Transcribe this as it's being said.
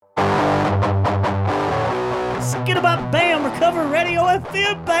Get about Bam Recovery Radio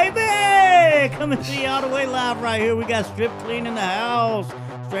FM, baby! Coming to you all the way live right here. We got Stripped Clean in the house.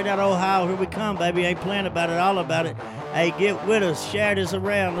 Straight out of Ohio. Here we come, baby. Ain't playing about it, all about it. Hey, get with us. Share this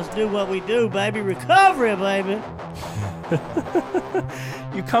around. Let's do what we do, baby. Recovery, baby.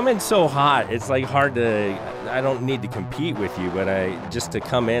 You come in so hot. It's like hard to... I don't need to compete with you, but just to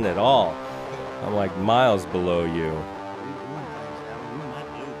come in at all, I'm like miles below you.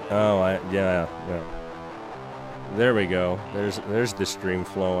 Oh, yeah. There we go. There's the stream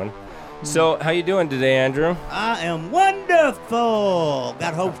flowing. So, how you doing today, Andrew? I am wonderful.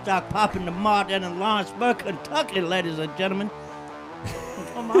 Got Hope Stock popping the mart down in Lawrenceburg, Kentucky, ladies and gentlemen.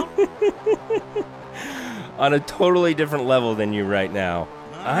 Come on. On a totally different level than you right now.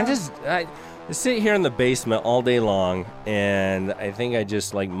 I sit here in the basement all day long, and I think I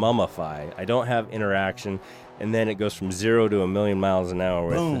just like mummify. I don't have interaction, and then it goes from 0 to 1,000,000 miles an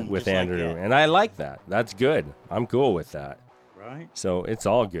hour with Andrew. Like and I like that. That's good. I'm cool with that. Right. So it's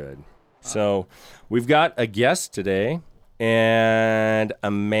all good. So we've got a guest today, and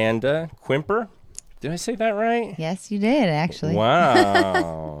Amanda Quimper. Did I say that right? Yes, you did, actually.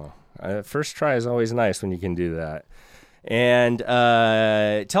 Wow. First try is always nice when you can do that. And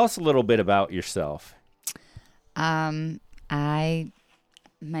tell us a little bit about yourself. My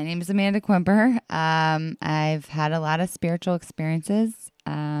name is Amanda Quimper. I've had a lot of spiritual experiences,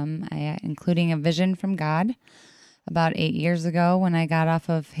 including a vision from God about 8 years ago when I got off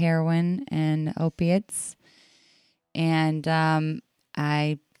of heroin and opiates. And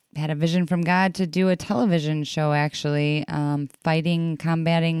I had a vision from God to do a television show, actually,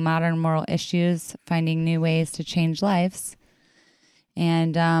 combating modern moral issues, finding new ways to change lives.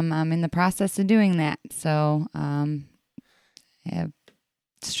 And I'm in the process of doing that. So I have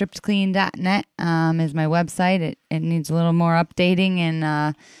strippedclean.net is my website. It needs a little more updating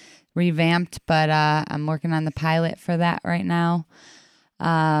and revamped, but I'm working on the pilot for that right now.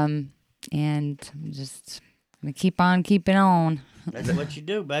 And I'm just going to keep on keeping on. That's what you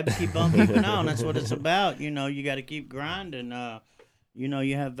do, baby. Keep on keeping on. That's what it's about. You know, you got to keep grinding. You know,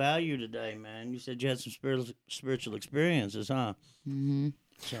 you have value today, man. You said you had some spiritual experiences, huh? Mm-hmm.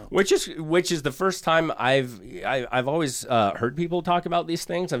 So. Which is the first time I've always heard people talk about these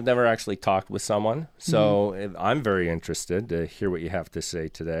things. I've never actually talked with someone, so I'm very interested to hear what you have to say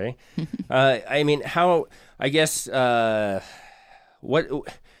today. I mean, what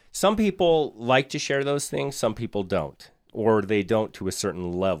some people like to share those things, some people don't, or they don't to a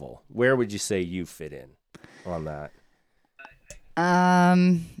certain level. Where would you say you fit in on that?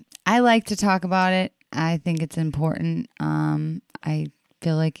 I like to talk about it. I think it's important. I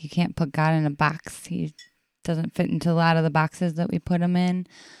feel like you can't put God in a box. He doesn't fit into a lot of the boxes that we put him in.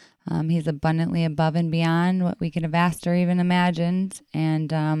 He's abundantly above and beyond what we could have asked or even imagined.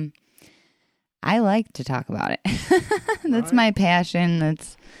 And I like to talk about it. That's my passion.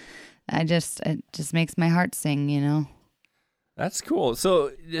 It just makes my heart sing, you know. That's cool.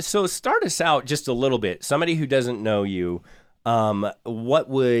 So start us out just a little bit. Somebody who doesn't know you, what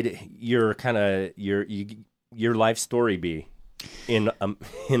would your life story be in a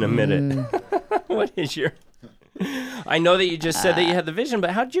minute? What is your? I know that you just said that you had the vision,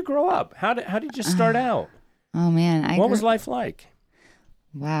 but how did you grow up? How did you start out? Oh man, what was life like?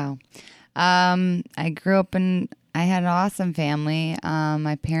 Wow, I grew up I had an awesome family.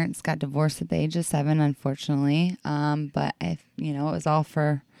 My parents got divorced at the age of 7, unfortunately. But it was all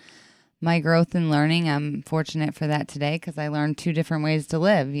for my growth and learning. I'm fortunate for that today because I learned 2 different ways to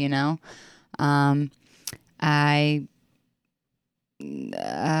live, you know. I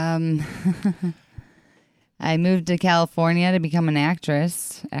moved to California to become an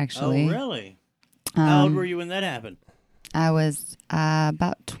actress, actually. Oh, really? How old were you when that happened? I was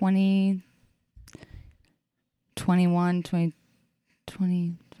about 21, 20,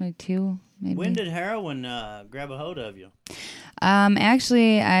 22, maybe. When did heroin grab a hold of you?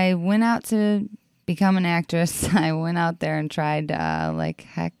 Actually, I went out to become an actress. I went out there and tried like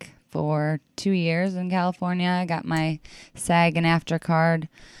heck for 2 years in California. I got my SAG and AFTRA card.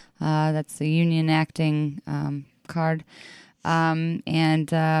 That's the union acting card. And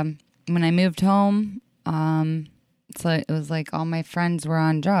when I moved home, so it was like all my friends were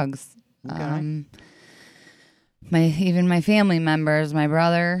on drugs. Okay. Even my family members, my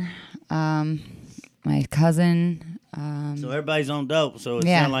brother, my cousin. So everybody's on dope, so it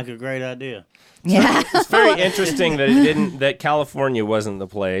sounded like a great idea. Yeah. It's very interesting that California wasn't the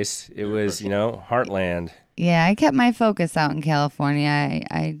place. It was, heartland. Yeah, I kept my focus out in California.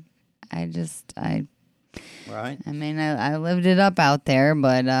 Right. I mean, I lived it up out there,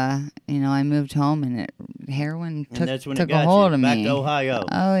 but I moved home and heroin took a hold of me. Back to Ohio.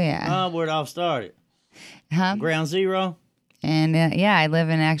 Oh yeah. Where it all started. Huh? Ground Zero. And I live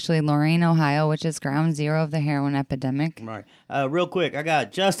in actually Lorain, Ohio, which is ground zero of the heroin epidemic. Right. Real quick, I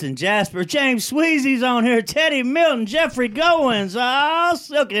got Justin Jasper, James Sweezy's on here, Teddy Milton, Jeffrey Goins. Oh,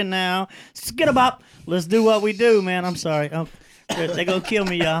 silky now. Skittabop. Let's do what we do, man. I'm sorry. They're going to kill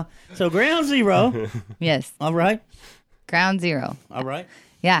me, y'all. So, Ground Zero. Yes. All right. Ground zero. All right.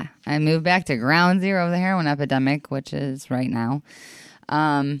 Yeah. I moved back to ground zero of the heroin epidemic, which is right now.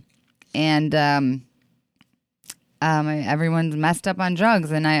 Everyone's messed up on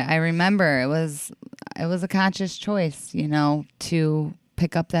drugs, and I remember it was a conscious choice, to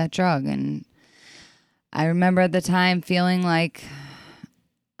pick up that drug. And I remember at the time feeling like,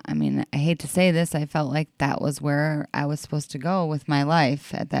 I hate to say this, I felt like that was where I was supposed to go with my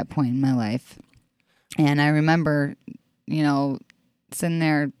life at that point in my life. And I remember, sitting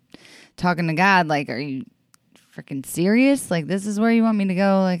there talking to God, like, are you freaking serious? Like, this is where you want me to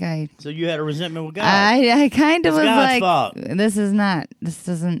go? So you had a resentment with God. I kind of was God's like, fault.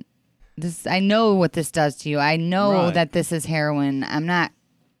 I know what this does to you. I know Right. that this is heroin. I'm not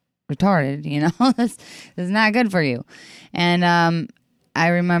retarded, this is not good for you. And I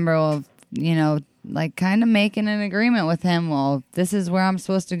remember, kind of making an agreement with him. Well, this is where I'm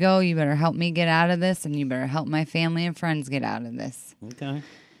supposed to go. You better help me get out of this, and you better help my family and friends get out of this. Okay.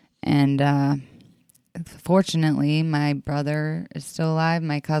 And fortunately, my brother is still alive.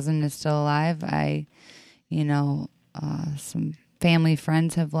 My cousin is still alive. Some family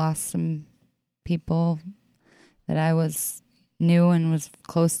friends have lost some people that I knew and was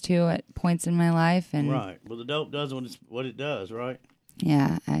close to at points in my life. And Right. Well, the dope does what it does, right?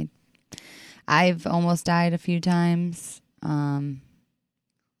 yeah, I've almost died a few times. Got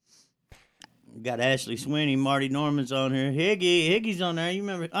Ashley Sweeney, Marty Norman's on here. Higgy's on there. You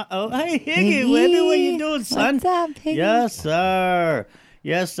remember? Hey, Higgy, what you doing, son? What's up, Higgy?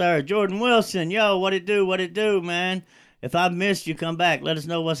 Yes, sir. Jordan Wilson, yo, what it do, man? If I missed you, come back. Let us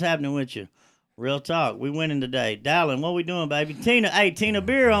know what's happening with you. Real talk. We winning today. Dallin, what we doing, baby? Tina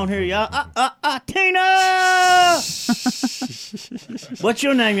Beer on here, y'all. Tina! What's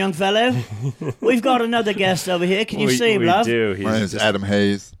your name, young fellow? We've got another guest over here. Can you see him, love? We do. My name is Adam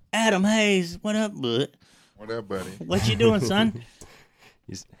Hayes. Adam Hayes, what up, bud? What up, buddy? What you doing, son?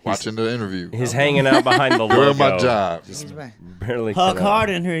 He's Watching the interview. He's hanging out behind the logo. Doing my job. Barely Huck cut out. Hart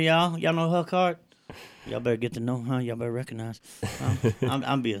in here, y'all. Y'all know Huck Hart? Y'all better get to know, huh? Y'all better recognize.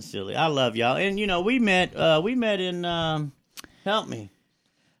 I'm being silly. I love y'all. And, we met in, help me.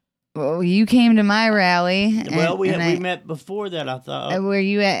 Well, you came to my rally. Well, we met before that, I thought. Were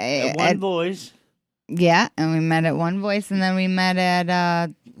you at One Voice. Yeah, and we met at One Voice, and then we met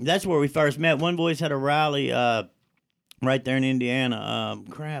at... That's where we first met. One Voice had a rally right there in Indiana.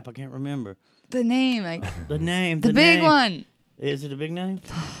 Crap, I can't remember. the name. The name. The big name. one. Is it a big name?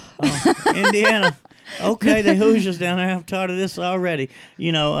 Indiana. Okay, the Hoosiers down there. I'm tired of this already.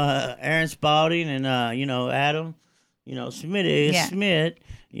 Aaron Spalding and, Adam, Smitty, Yeah. Smith,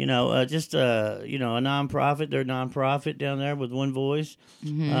 just, a nonprofit. They're a nonprofit down there with One Voice.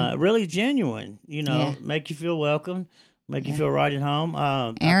 Mm-hmm. Really genuine, Yeah. make you feel welcome, make you feel right at home.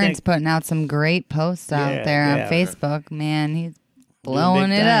 Aaron's putting out some great posts out there on Facebook. Man, he's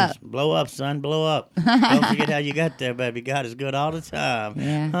blowing it up. Blow up, son. Blow up. Don't forget how you got there, baby. God is good all the time.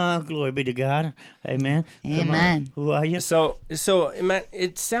 Yeah. Glory be to God. Amen. Amen. Who are you? So, Matt,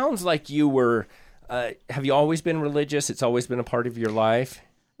 it sounds like you were. Have you always been religious? It's always been a part of your life.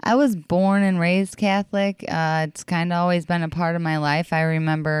 I was born and raised Catholic. It's kind of always been a part of my life. I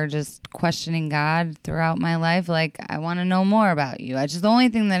remember just questioning God throughout my life. Like, I want to know more about you. It's just the only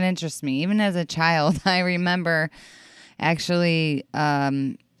thing that interests me. Even as a child, I remember actually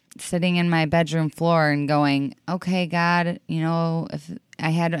sitting in my bedroom floor and going, okay, God, if I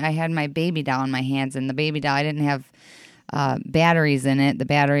had my baby doll in my hands, and the baby doll, I didn't have batteries in it. The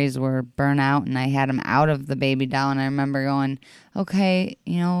batteries were burnt out, and I had them out of the baby doll. And I remember going, okay,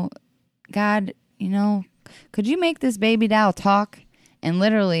 God, could you make this baby doll talk? And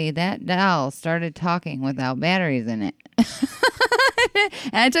literally that doll started talking without batteries in it.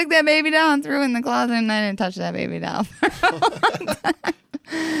 And I took that baby doll and threw it in the closet, and I didn't touch that baby doll for a long time.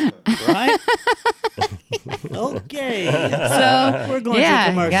 Right? Okay. So We're going to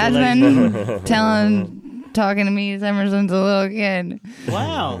commercial. God's ladies. been talking to me ever since a little kid.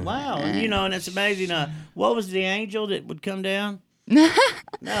 Wow. And it's amazing. What was the angel that would come down?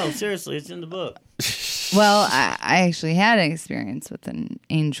 No, seriously, it's in the book. Well, I actually had an experience with an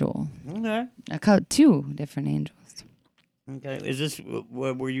angel. Okay. Two different angels. Okay. Is this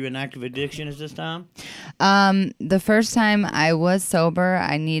were you in active addiction at this time? The first time I was sober,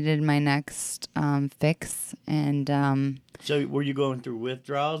 I needed my next fix, and So were you going through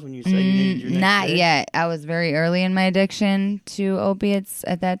withdrawals when you say you needed your next not fix? yet. I was very early in my addiction to opiates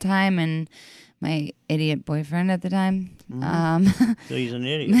at that time, and my idiot boyfriend at the time. So he's an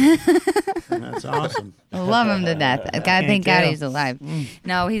idiot. That's awesome. I love him to death. God, can't thank God tell. he's alive.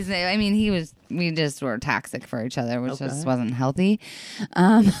 No, we just were toxic for each other, which just wasn't healthy.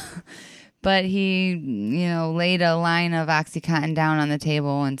 But he, laid a line of OxyContin down on the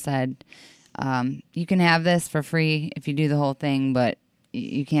table and said, you can have this for free if you do the whole thing, but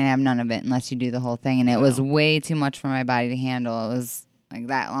you can't have none of it unless you do the whole thing. And it was way too much for my body to handle. It was like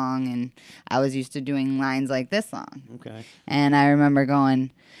that long, and I was used to doing lines like this long. Okay. And I remember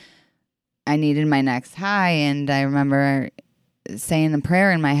going, I needed my next high, and I remember saying the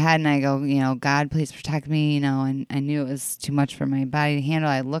prayer in my head, and I go, God, please protect me, and I knew it was too much for my body to handle.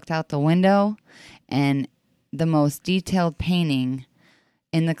 I looked out the window, and the most detailed painting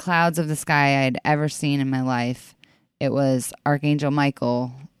in the clouds of the sky I had ever seen in my life. It was Archangel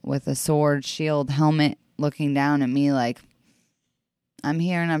Michael with a sword, shield, helmet, looking down at me like, I'm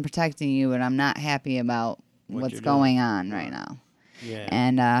here and I'm protecting you, but I'm not happy about what's going on right now. Yeah.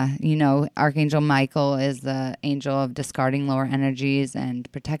 And, Archangel Michael is the angel of discarding lower energies and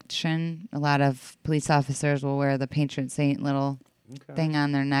protection. A lot of police officers will wear the patron saint little thing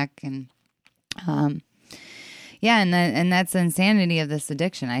on their neck. And, and that's the insanity of this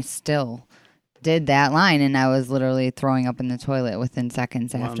addiction. I still did that line, and I was literally throwing up in the toilet within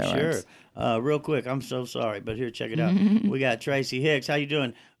seconds afterwards. I'm sure. Real quick, I'm so sorry, but here, check it out. We got Tracy Hicks. How you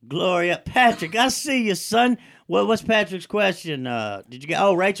doing? Gloria. Patrick, I see you, son. What's Patrick's question? Did you get...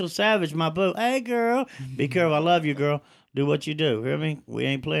 Oh, Rachel Savage, my boo. Hey, girl. Be careful. I love you, girl. Do what you do. Hear me? We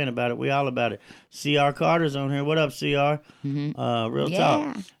ain't playing about it. We all about it. C.R. Carter's on here. What up, C.R.? Real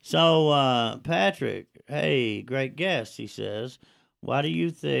talk. So, Patrick, hey, great guest, he says. Why do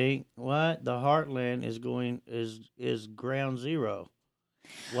you think the Heartland is ground zero?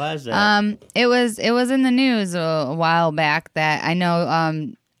 Why is that? It was in the news a while back that I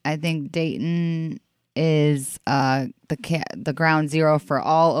know. I think Dayton is the ground zero for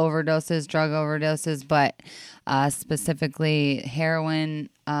all overdoses, drug overdoses, but specifically heroin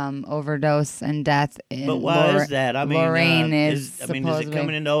overdose and death. But why is that? I mean, Lorraine is it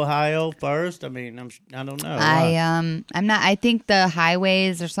coming into Ohio first? I mean, I don't know. I'm not. I think the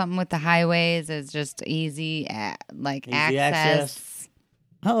highways or something with the highways is just easy, access.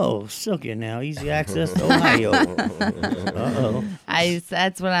 Oh, silky now. Easy access to Ohio. Uh-oh.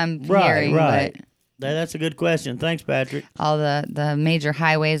 That's what I'm Right. hearing. But That's a good question. Thanks, Patrick. all the major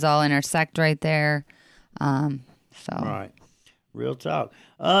highways all intersect right there. Right. Real talk.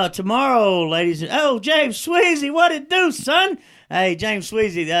 Tomorrow, ladies and... James Sweezy, what it do, son? Hey, James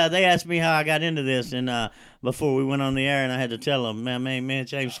Sweezy, they asked me how I got into this, and before we went on the air, and I had to tell them, man,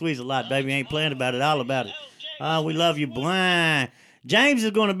 James Sweezy a lot, baby. Ain't playing about it, all about it. We love you, blind. James is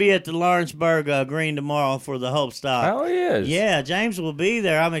going to be at the Lawrenceburg Green tomorrow for the Hope Stop. Oh, he is. Yeah, James will be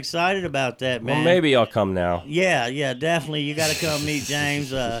there. I'm excited about that, man. Well, maybe I'll come now. Yeah, definitely. You got to come meet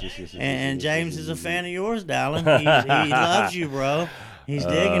James. And James is a fan of yours, darling. He loves you, bro. He's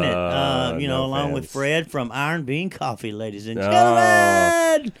digging it. No along with offense. Fred from Iron Bean Coffee, ladies and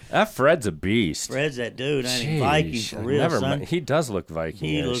gentlemen. That Fred's a beast. Fred's that dude. Ain't he? Jeez, Viking for real, son. He does look Viking.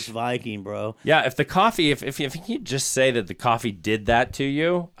 He looks Viking, bro. Yeah, if the coffee, if you just say that the coffee did that to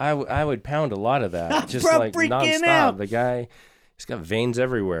you, I would pound a lot of that. Just Bro, like freaking nonstop. out. The guy, he's got veins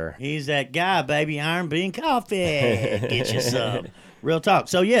everywhere. He's that guy, baby. Iron Bean Coffee. Get you some. Real talk.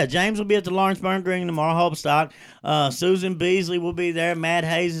 So, yeah, James will be at the Lawrenceburg Green tomorrow, Hopestock. Susan Beasley will be there. Matt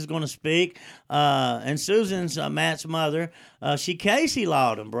Hayes is going to speak. And Susan's Matt's mother. She Casey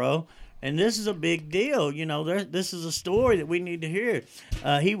lawed him, bro. And this is a big deal. This is a story that we need to hear.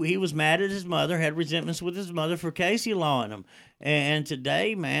 He was mad at his mother, had resentments with his mother for Casey lawing him. And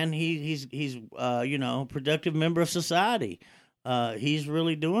today, man, he's productive member of society. He's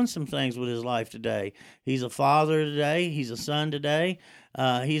really doing some things with his life today. He's a father today. He's a son today.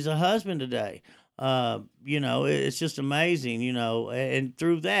 He's a husband today. It's just amazing, and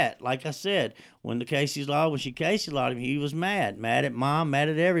through that, like I said, when she Casey lawed him, he was mad at mom, mad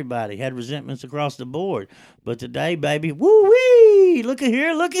at everybody, had resentments across the board. But today, baby, woo-wee, look at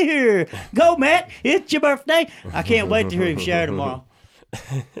here. Go, Matt, it's your birthday. I can't wait to hear him share tomorrow.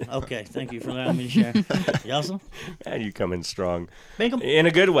 Okay, thank you for allowing me to share. Yelson? And you come in strong. Bingham? In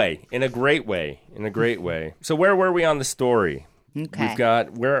a good way. In a great way. So where were we on the story? Okay.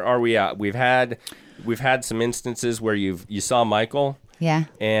 Where are we at? We've had some instances where you saw Michael. Yeah.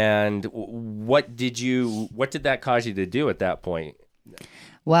 And what did that cause you to do at that point?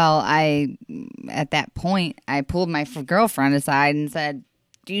 Well, at that point, I pulled my girlfriend aside and said,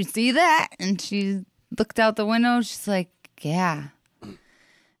 "Do you see that?" And she looked out the window. She's like, "Yeah."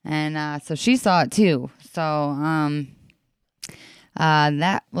 And so she saw it too. So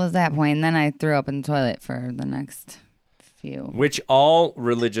that was that point. And then I threw up in the toilet for the next few. Which all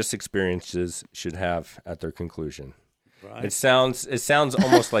religious experiences should have at their conclusion. Right. It sounds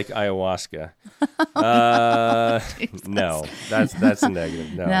almost like ayahuasca. No, that's a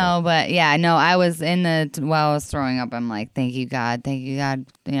negative. No, but yeah, no, I was while I was throwing up, I'm like, thank you, God,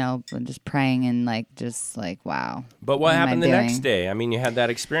 just praying and just wow. But what happened the next day? I mean, you had that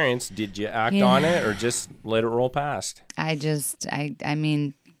experience. Did you act on it or just let it roll past? I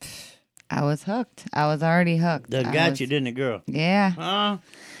mean, I was hooked. I was already hooked. That got you, didn't it, girl? Yeah. Huh?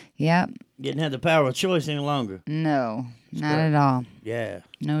 Yep. Didn't have the power of choice any longer. No, not at all. Yeah.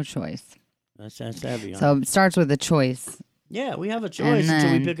 No choice. That sounds savvy. So it starts with a choice. Yeah, we have a choice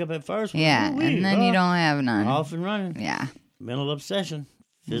until we pick up at first. Yeah, and then you don't have none. Off and running. Yeah. Mental obsession.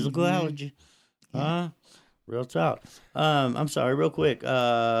 Physical allergy. Real talk. I'm sorry, real quick.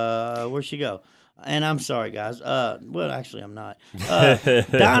 Where'd she go? And I'm sorry, guys. Well, actually, I'm not.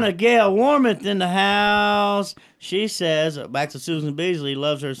 Donna Gail Warmouth in the house. She says, back to Susan Beasley,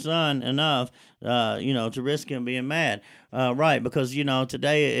 loves her son enough, to risk him being mad. Right, because,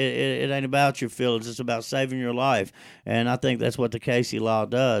 today it ain't about your feelings. It's about saving your life. And I think that's what the Casey law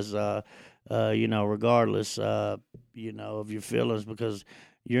does, regardless, of your feelings, because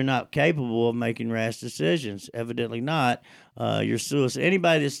you're not capable of making rash decisions. Evidently not. You're suicidal.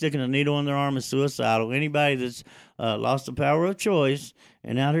 Anybody that's sticking a needle in their arm is suicidal. Anybody that's lost the power of choice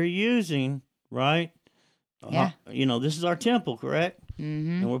and out here using, right? Yeah. This is our temple, correct?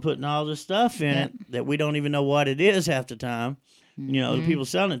 Mm-hmm. And we're putting all this stuff in it that we don't even know what it is half the time. Mm-hmm. The people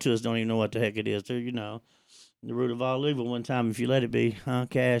selling it to us don't even know what the heck it is. They're, the root of all evil one time if you let it be,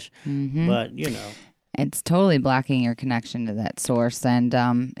 cash. Mm-hmm. But, it's totally blocking your connection to that source, and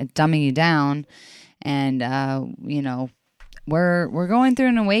it's dumbing you down. And we're going through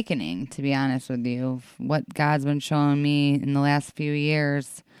an awakening, to be honest with you. What God's been showing me in the last few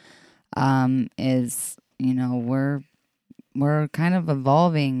years is, we're kind of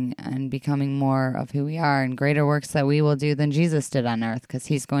evolving and becoming more of who we are, and greater works that we will do than Jesus did on earth, because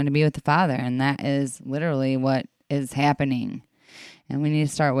he's going to be with the Father, and that is literally what is happening. And we need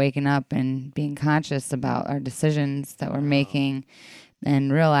to start waking up and being conscious about our decisions that we're making,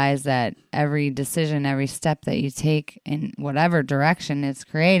 and realize that every decision, every step that you take in whatever direction is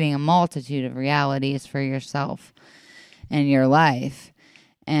creating a multitude of realities for yourself and your life.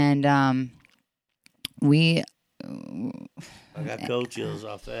 And I got cold chills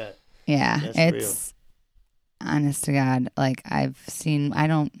off that. Yeah, That's it's real. Honest to God,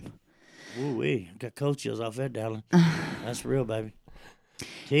 Ooh-wee, got cold chills off that, darling. That's real, baby.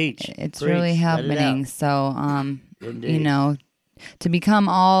 Teach. It's preach, really happening. So, to become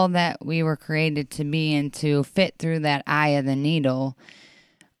all that we were created to be and to fit through that eye of the needle,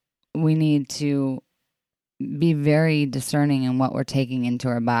 we need to be very discerning in what we're taking into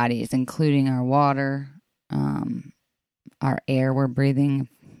our bodies, including our water, our air we're breathing.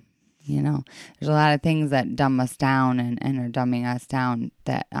 There's a lot of things that dumb us down and are dumbing us down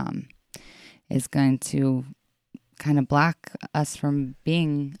that is going to kind of block us from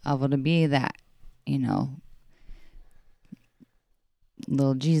being able to be that,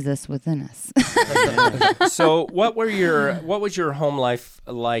 little Jesus within us. So what was your home life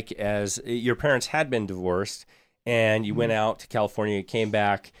like as your parents had been divorced and you went out to California, came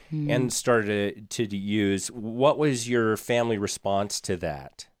back and started to use? What was your family response to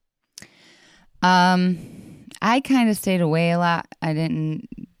that? I kind of stayed away a lot. I didn't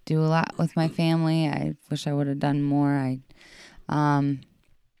do a lot with my family. I wish I would have done more.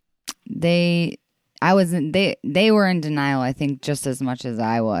 They were in denial, I think, just as much as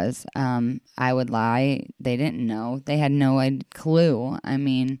I was. I would lie. They didn't know. They had no clue. I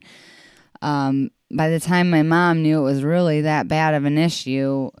mean, by the time my mom knew it was really that bad of an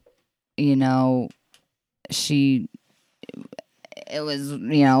issue, it was,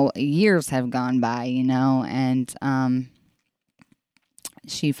 years have gone by, and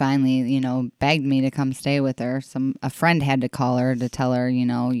she finally, begged me to come stay with her. A friend had to call her to tell her,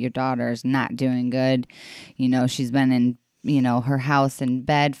 your daughter's not doing good. She's been in, her house in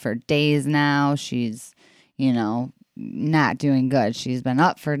bed for days now. She's, not doing good. She's been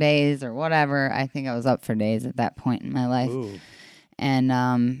up for days or whatever. I think I was up for days at that point in my life. Ooh.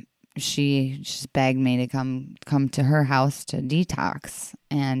 And she just begged me to come to her house to detox. And I, you know, I, she finally, begged me to come stay with her. A friend had to call her to tell her, your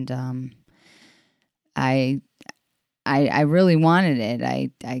daughter's not doing good. She's been in, her house in bed for days now. She's, not doing good. She's been up for days or whatever. I think I was up for days at that point in my life. And she just begged me to come to her house to detox. And I really wanted it.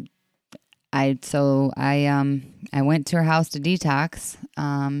 I went to her house to detox.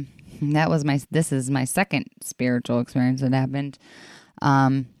 This is my second spiritual experience that happened.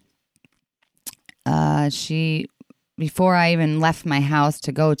 Before I even left my house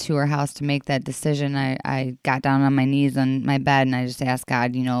to go to her house to make that decision, I got down on my knees on my bed and I just asked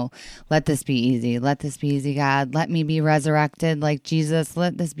God, let this be easy. Let this be easy, God. Let me be resurrected like Jesus.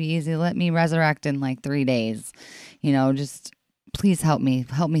 Let this be easy. Let me resurrect in like 3 days. Just please help me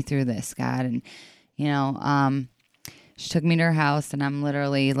through this, God. And, she took me to her house and I'm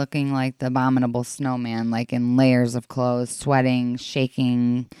literally looking like the abominable snowman, like in layers of clothes, sweating,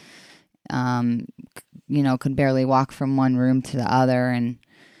 shaking, could barely walk from one room to the other. And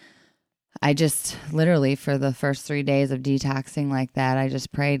I just literally for the first 3 days of detoxing like that, I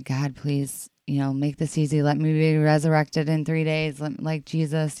just prayed, God, please, make this easy. Let me be resurrected in 3 days. Like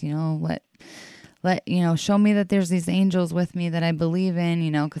Jesus, let show me that there's these angels with me that I believe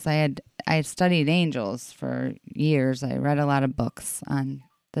in, because I had studied angels for years. I read a lot of books on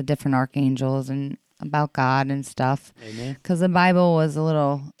the different archangels and about God and stuff. Amen. Because the Bible was a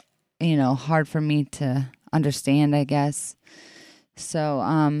little, hard for me to understand, I guess. So,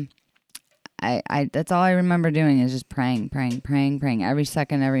 I that's all I remember doing is just praying every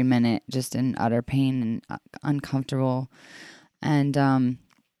second, every minute, just in utter pain and uncomfortable. And,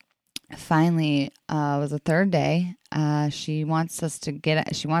 finally, it was the third day. She wants me to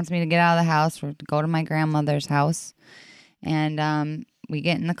get out of the house. We're to go to my grandmother's house. And, we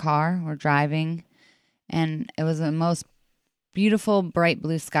get in the car, we're driving, and it was the most beautiful, bright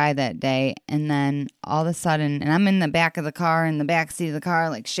blue sky that day. And then all of a sudden, and I'm in the back of the car, in the back seat of the car,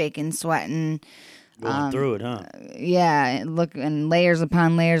 like shaking, sweating. Going through it, huh? Yeah, and layers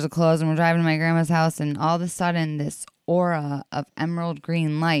upon layers of clothes. And we're driving to my grandma's house, and all of a sudden, this aura of emerald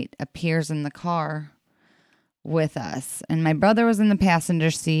green light appears in the car with us. And my brother was in the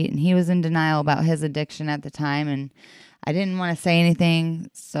passenger seat, and he was in denial about his addiction at the time. And I didn't want to say anything,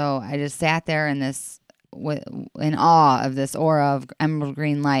 so I just sat there in awe of this aura of emerald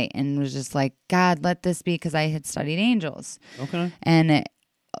green light, and was just like, God, let this be, because I had studied angels. Okay. And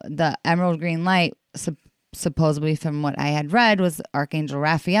the emerald green light, supposedly from what I had read, was Archangel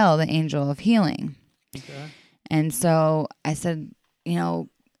Raphael, the angel of healing. Okay. And so I said,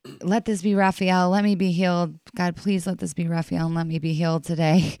 let this be Raphael. Let me be healed. God, please let this be Raphael and let me be healed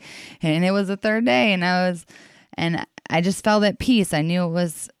today. And it was the third day, and I just felt at peace. I knew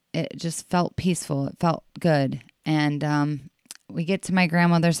it just felt peaceful. It felt good. And we get to my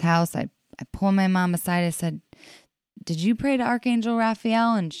grandmother's house. I pull my mom aside. I said, did you pray to Archangel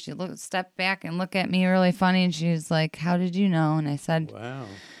Raphael? And she stepped back and looked at me really funny. And she was like, how did you know? And I said, wow.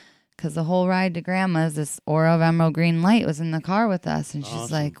 Because the whole ride to Grandma's, this aura of emerald green light was in the car with us. And she's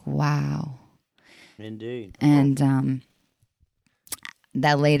Awesome. like, wow. Indeed. And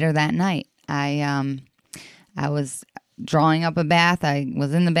that later that night, I was drawing up a bath. I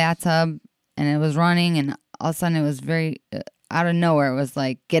was in the bathtub and it was running, and all of a sudden it was very out of nowhere. It was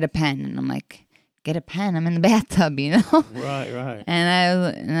like, get a pen. And I'm like, get a pen? I'm in the bathtub, Right.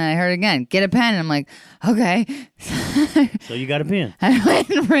 And I heard again, get a pen. And I'm like, okay. So you got a pen? I went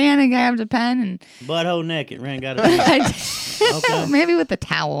and ran and grabbed a pen and Butthole naked, ran got a pen. Okay. Maybe with the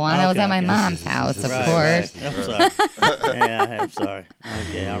towel on. I was at my Okay. mom's house, of Right, course. right. I'm sorry. Yeah, I'm sorry.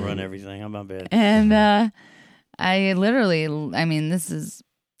 Okay, I run everything. I'm my bad. And I literally, this is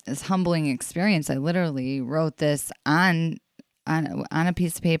this humbling experience. I literally wrote this on a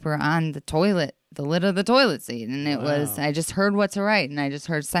piece of paper on the toilet, the lid of the toilet seat. And it was, I just heard what to write, and I just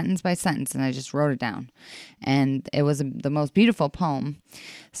heard sentence by sentence, and I just wrote it down. And it was the most beautiful poem.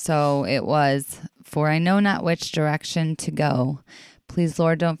 So it was, for I know not which direction to go. Please,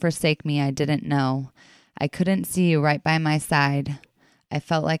 Lord, don't forsake me. I didn't know. I couldn't see you right by my side. I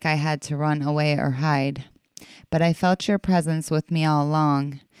felt like I had to run away or hide. But I felt your presence with me all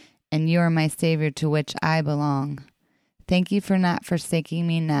along, and you are my Savior to which I belong. Thank you for not forsaking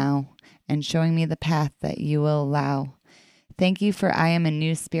me now and showing me the path that you will allow. Thank you for I am a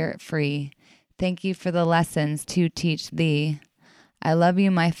new spirit free. Thank you for the lessons to teach thee. I love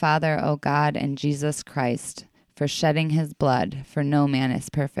you, my Father, O God, and Jesus Christ, for shedding his blood, for no man is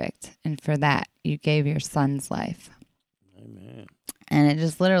perfect, and for that you gave your son's life. Amen. And it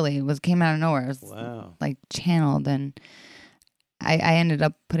just literally came out of nowhere. It was like channeled, and I ended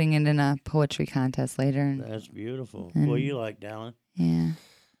up putting it in a poetry contest later. And, that's beautiful. What do you like, Dallin? Yeah.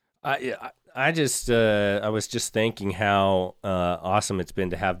 I was just thinking how awesome it's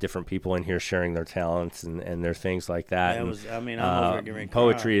been to have different people in here sharing their talents and their things like that. I'm over here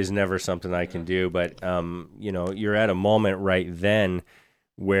poetry is never something I can do, but you're at a moment right then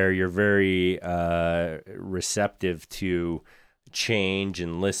where you're very receptive to change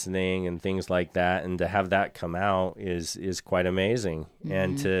and listening and things like that, and to have that come out is quite amazing.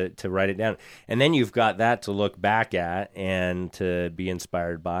 And to write it down, and then you've got that to look back at and to be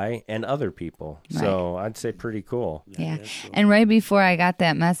inspired by and other people. Right. So I'd say pretty cool. Yeah. And right before I got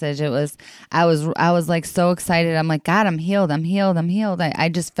that message, I was like so excited. I'm like, God, I'm healed. I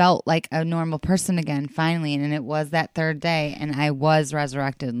just felt like a normal person again, finally. And it was that third day, and I was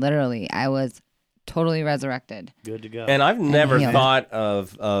resurrected. Literally, I was totally resurrected. Good to go. And I've never healed. thought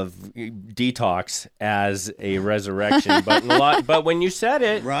of detox as a resurrection, but when you said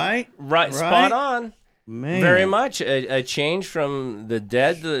it, right, spot on. Man. Very much a change from the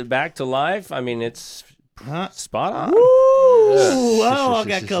dead back to life. I mean, it's spot on. Woo! Oh, I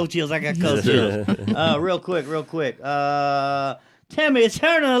got cold chills. Real quick. Tammy, it's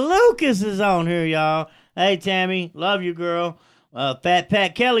Turner Lucas is on here, y'all. Hey, Tammy, love you, girl. Fat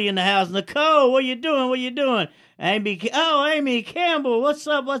Pat Kelly in the house. Nicole, what you doing? Amy Campbell, what's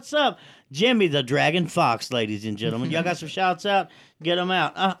up? Jimmy the Dragon Fox, ladies and gentlemen. Y'all got some shouts out? Get them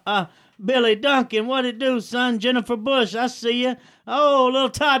out. Billy Duncan, what it do, son? Jennifer Bush, I see you. Oh, little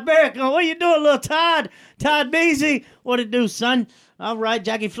Todd Barrick, what you doing, little Todd? Todd Beasy, what it do, son? All right,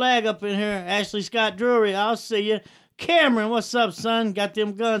 Jackie Flagg up in here. Ashley Scott Drury, I'll see you. Cameron, what's up, son? Got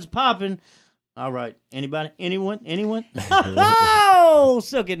them guns popping. All right. Anybody? Anyone? Oh,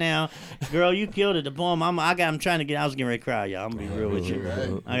 suck it now. Girl, you killed it. The poem. I was getting ready to cry, y'all. I'm going to be real with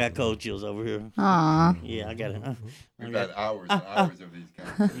you. I got cold chills over here. Aw. Yeah, I got it. We've had hours and hours of these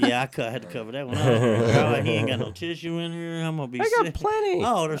kinds. Yeah, I had to cover that one up. He ain't got no tissue in here. I'm going to be I sick. got plenty.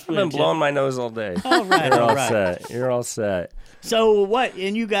 Oh, there's I've plenty. been blowing my nose all day. All right, You're all all right. set. You're all set. So what?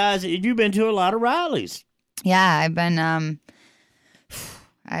 And you guys, you've been to a lot of rallies. Yeah, I've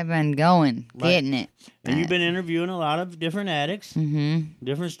been going, getting it. And you've been interviewing a lot of different addicts,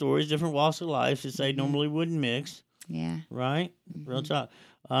 different stories, different walks of life that they normally wouldn't mix. Yeah. Right? Real talk.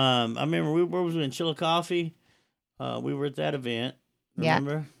 I remember where was we in Chillicothe? We were at that event.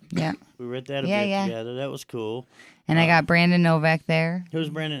 Remember? Yeah. We were at that event together. That was cool. And I got Brandon Novak there. Who's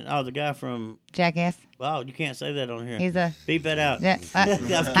Brandon? Oh, the guy from... Jackass. Wow, you can't say that on here. He's a... Beep that out. Yeah.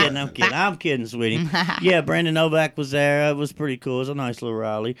 I'm kidding, sweetie. Yeah, Brandon Novak was there. It was pretty cool. It was a nice little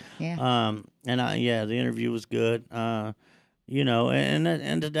rally. Yeah. The interview was good. And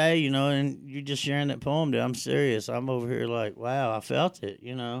today, and you just sharing that poem, dude, I'm serious. I'm over here like, wow, I felt it,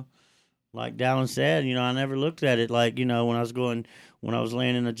 Like Dallin said, I never looked at it like, when I was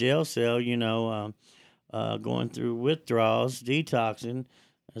laying in a jail cell, going through withdrawals, detoxing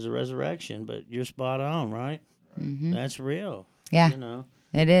as a resurrection. But you're spot on, right? Mm-hmm. That's real. Yeah,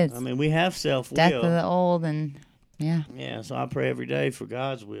 it is. I mean, we have self-will. Death of the old, and yeah. Yeah, so I pray every day for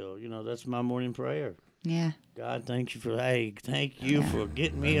God's will. That's my morning prayer. Yeah. God, thank you for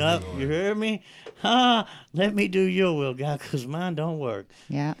getting me up. You heard me? Let me do your will, God, because mine don't work.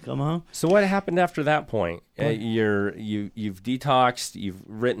 Yeah. Come on. So what happened after that point? You've detoxed, you've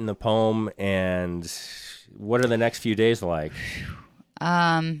written the poem, and what are the next few days like?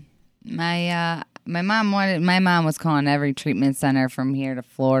 My mom was calling every treatment center from here to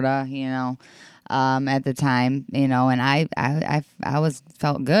Florida, at the time, and I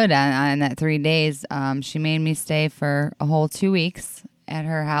felt good on that 3 days. She made me stay for a whole 2 weeks at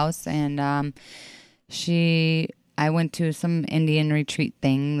her house, and I went to some Indian retreat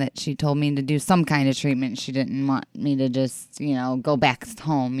thing that she told me to do some kind of treatment. She didn't want me to just, go back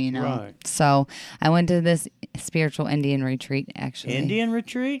home, Right. So I went to this spiritual Indian retreat, actually. Indian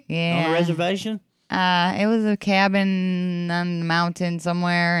retreat? Yeah. On a reservation? It was a cabin on the mountain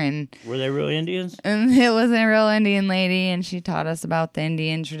somewhere, and Were they real Indians? it was a real Indian lady, and she taught us about the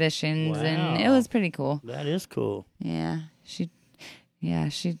Indian traditions, and it Wow. was pretty cool. That is cool. Yeah,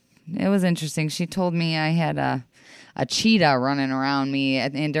 it was interesting. She told me I had a cheetah running around me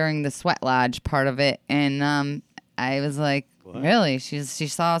and during the sweat lodge part of it, and I was like, What? really? She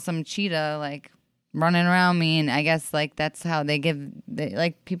saw some cheetah like running around me, and I guess like that's how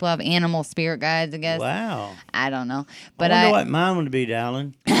like people have animal spirit guides, I guess. Wow. I don't know, but I wonder what mine would be,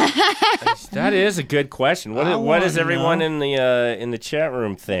 Dallin. That is a good question. What want does to everyone know. in the chat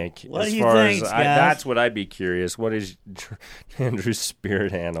room think? What as do you far think, as guys? that's what I'd be curious. What is Andrew's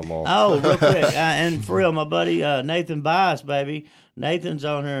spirit animal? Oh, real quick. And for real, my buddy Nathan Bias, baby. Nathan's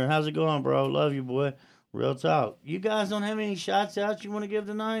on here. How's it going, bro? Love you, boy. Real talk. You guys don't have any shots out you want to give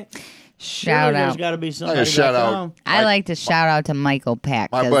tonight? shout There's out. got to be somebody. a shout back out. home. I like to shout out to Michael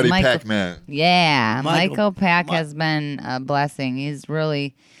Pack. My 'cause buddy Michael, Pac-Man. Yeah, Michael Pack Mi- has been a blessing. He's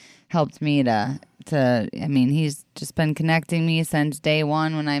really helped me to. He's just been connecting me since day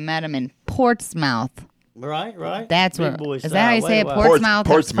one when I met him in Portsmouth. Right. That's Big where. boy Is that how you style. say it? Wait a while.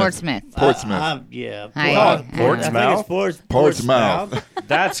 Portsmouth. Portsmouth. Portsmouth. Yeah. Hi. Portsmouth? Portsmouth.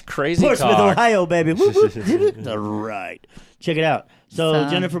 That's crazy Portsmouth, talk. Ohio, baby. Whoop, whoop. All right. Check it out. So, So-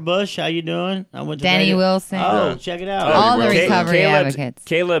 Jennifer Bush, how you doing? I went to Danny Vegas. Wilson. Oh, check it out. All the Wilson. recovery advocates.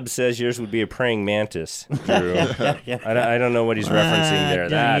 Caleb says yours would be a praying mantis. Drew. I don't know what he's referencing there.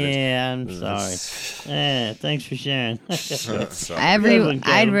 That is- yeah, I'm sorry. Thanks for sharing. Good one,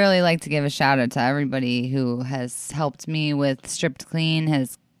 I'd Caleb. really like to give a shout out to everybody who has helped me with Stripped Clean,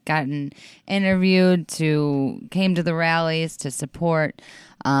 has gotten interviewed, came to the rallies to support.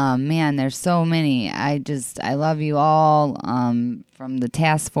 Man, there's so many. I love you all. From the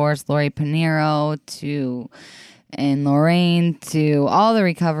task force, Lori Pinero and Lorraine to all the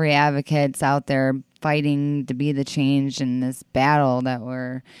recovery advocates out there fighting to be the change in this battle that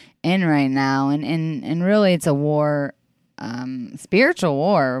we're in right now. And really it's a war, spiritual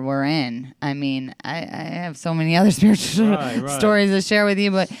war we're in. I mean, I have so many other spiritual Right. stories to share with you,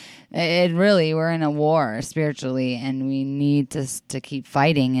 but we're in a war spiritually, and we need to keep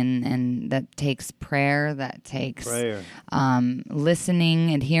fighting, and that takes prayer, that takes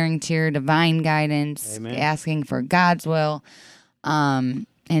listening, adhering to your divine guidance, Amen. asking for God's will, and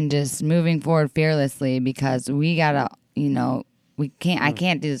just moving forward fearlessly, because we gotta, we can't. I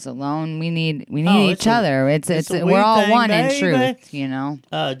can't do this alone. We need it's each other. It's a we're all we thing, one baby. in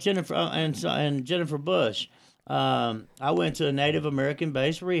truth. Jennifer and Jennifer Bush. I went to a Native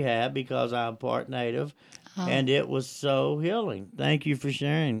American-based rehab because I'm part Native, and it was so healing. Thank you for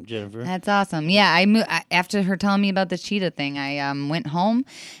sharing, Jennifer. That's awesome. Yeah, after her telling me about the cheetah thing, I went home,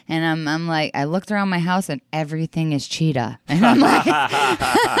 and I'm like, I looked around my house, and everything is cheetah, and I'm like,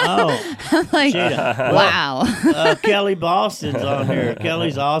 Cheetah. wow. Kelly Boston's on here.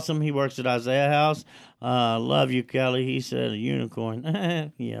 Kelly's awesome. He works at Isaiah House. Love you, Kelly. He said a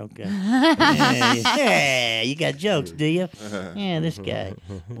unicorn. Yeah, okay. Yeah, you got jokes, do you? Yeah, this guy.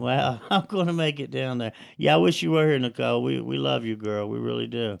 Well, I'm going to make it down there. Yeah, I wish you were here, Nicole. We love you, girl. We really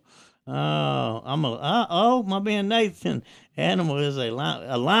do. Oh, my man Nathan. Animal is a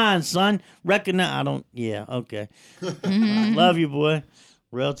lion, son. Recognize. I don't. Yeah, okay. Love you, boy.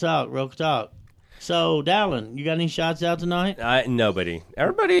 Real talk. So, Dallin, you got any shots out tonight? Nobody.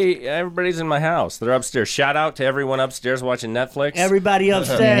 Everybody's in my house. They're upstairs. Shout out to everyone upstairs watching Netflix. Everybody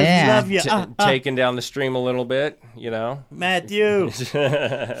upstairs, Yeah. love you. Taking down the stream a little bit, Matthew,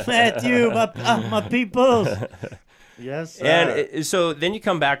 my peoples. Yes, sir. And so then you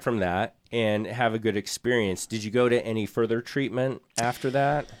come back from that and have a good experience. Did you go to any further treatment after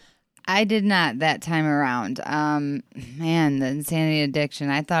that? I did not that time around. Man, the insanity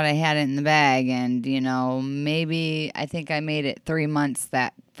addiction, I thought I had it in the bag, and, maybe I think I made it 3 months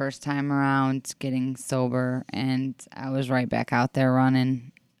that first time around getting sober, and I was right back out there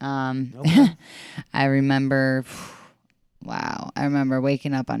running. I remember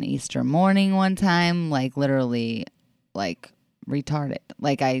waking up on Easter morning one time, like literally like retarded.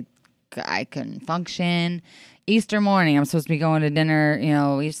 Like I couldn't function. Easter morning, I'm supposed to be going to dinner,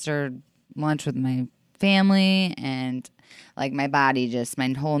 Easter lunch with my family, and like my body my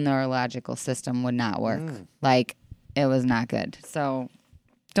whole neurological system would not work. Like it was not good. So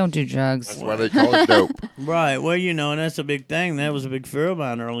don't do drugs. That's why they call it dope. Right. Well, and that's a big thing. That was a big fear of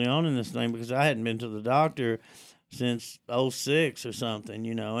mine early on in this thing, because I hadn't been to the doctor since 2006 or something,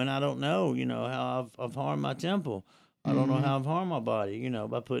 and I don't know, how I've harmed my temple. I don't know how I've harmed my body,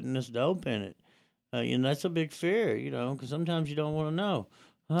 by putting this dope in it. That's a big fear, because sometimes you don't want to know.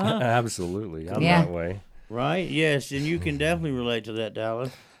 Huh? Absolutely. I'm Yeah. that way. Right? Yes, and you can definitely relate to that,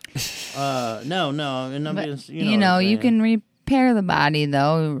 Dallas. No, and I'm But, just, you can repair the body,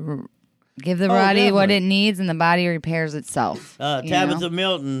 though. Give the body what definitely. it needs, and the body repairs itself. Tabitha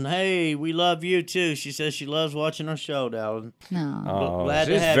Milton, hey, we love you too. She says she loves watching our show, Dallas. No. Oh, Glad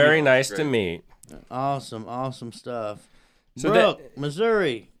to it's have very you. nice to meet. Awesome stuff. So Brooke,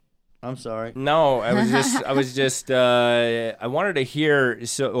 Missouri. I'm sorry. No, I wanted to hear,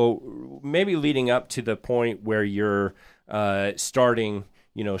 so maybe leading up to the point where you're starting,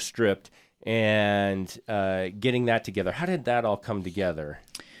 Stripped, and getting that together. How did that all come together?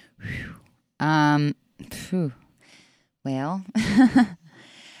 Well,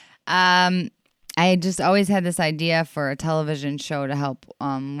 I just always had this idea for a television show to help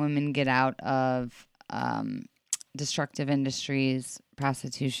women get out of destructive industries,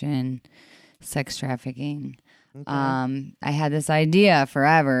 prostitution, sex trafficking. Okay. I had this idea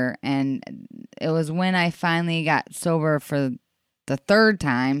forever, and it was when I finally got sober for the third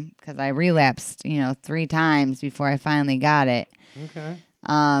time, because I relapsed, 3 times before I finally got it. Okay.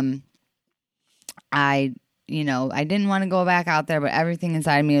 I didn't want to go back out there, but everything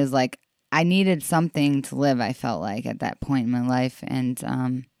inside me was like, I needed something to live, I felt like, at that point in my life.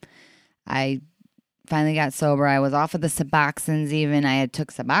 And I finally got sober. I was off of the Suboxones even. I had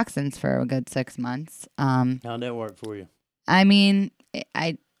took Suboxones for a good 6 months. How'd that work for you? I mean,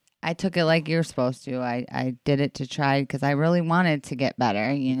 I took it like you're supposed to. I did it to try because I really wanted to get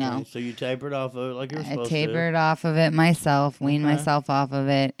better, you know. Okay, so you tapered off of it like you're supposed to. I tapered off of it myself, weaned myself off of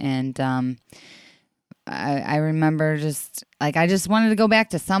it, and I remember just like I just wanted to go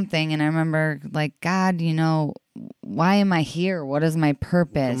back to something, and I remember like, God, you know, why am I here? What is my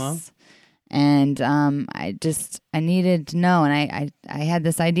purpose? Come on. And I needed to know, and I had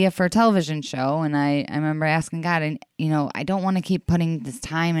this idea for a television show, and I remember asking God, and you know, I don't want to keep putting this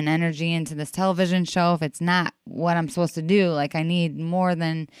time and energy into this television show if it's not what I'm supposed to do. Like, I need more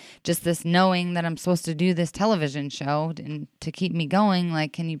than just this knowing that I'm supposed to do this television show and to keep me going.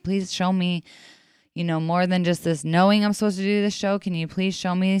 Like, can you please show me, you know, more than just this knowing I'm supposed to do this show? Can you please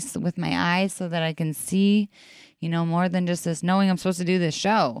show me with my eyes so that I can see, you know, more than just this knowing I'm supposed to do this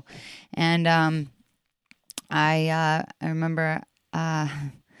show? And I remember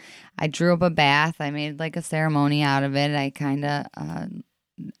I drew up a bath. I made like a ceremony out of it. I kind of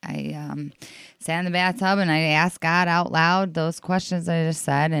sat in the bathtub and I asked God out loud those questions I just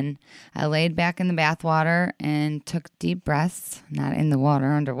said, and I laid back in the bath water and took deep breaths, not in the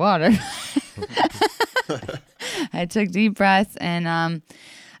water, underwater. I took deep breaths, and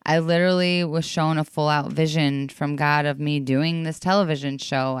I literally was shown a full-out vision from God of me doing this television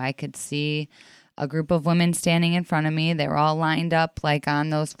show. I could see a group of women standing in front of me. They were all lined up like on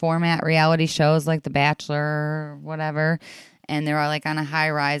those format reality shows like The Bachelor or whatever, and they were like on a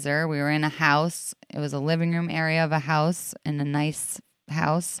high-riser. We were in a house. It was a living room area of a house in a nice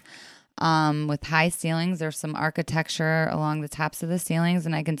house with high ceilings. There's some architecture along the tops of the ceilings,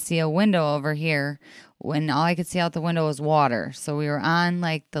 and I can see a window over here when all I could see out the window was water. So we were on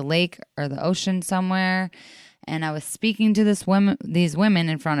like the lake or the ocean somewhere, and I was speaking to these women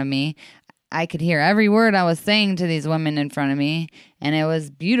in front of me. I could hear every word I was saying to these women in front of me, and it was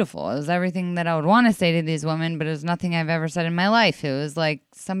beautiful. It was everything that I would want to say to these women, but it was nothing I've ever said in my life. It was like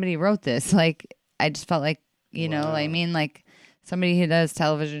somebody wrote this. Like, I just felt like, you know, I mean, like somebody who does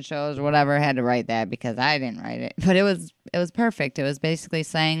television shows or whatever had to write that because I didn't write it. But it was perfect. It was basically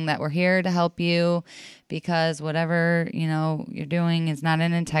saying that we're here to help you because whatever, you know, you're doing is not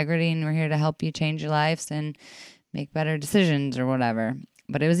in integrity, and we're here to help you change your lives and make better decisions or whatever.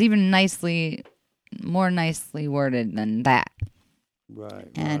 But it was even more nicely worded than that. Right.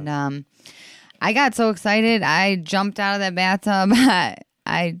 And I got so excited. I jumped out of that bathtub.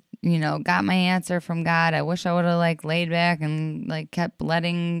 I you know, got my answer from God. I wish I would have like laid back and like kept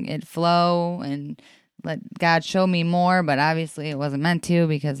letting it flow and let God show me more. But obviously it wasn't meant to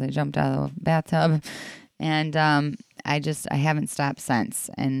because I jumped out of the bathtub. And I haven't stopped since.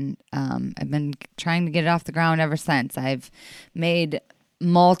 And I've been trying to get it off the ground ever since. I've made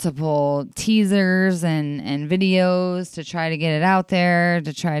multiple teasers and videos to try to get it out there,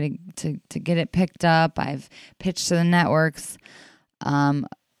 to try to get it picked up. I've pitched to the networks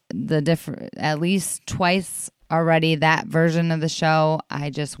at least twice already, that version of the show.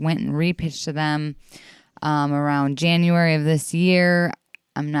 I just went and repitched to them around January of this year.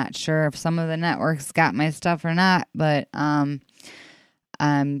 I'm not sure if some of the networks got my stuff or not, but I'm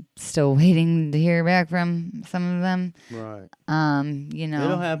still waiting to hear back from some of them. Right. You know,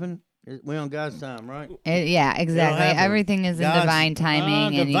 It'll happen. We're on God's time, right? Yeah, exactly. Everything is in divine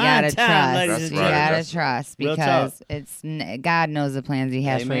timing, and you gotta trust. You gotta trust because God knows the plans He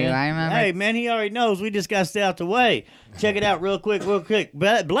has for you. I remember. Hey, man, He already knows. We just got to stay out the way. Check it out real quick.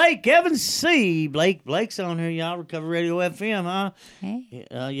 Blake Evans C. Blake's on here, y'all. Recover Radio FM, huh? Hey.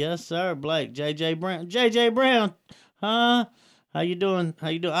 Yes, sir. Blake. JJ Brown. Huh? How you doing?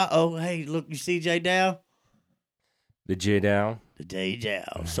 Uh-oh. Hey, look, you see J Dow? The J Dow. The J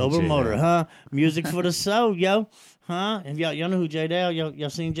Dow. Sober Motor, huh? Music for the soul, yo. Huh? And y'all know who J Dow? Y'all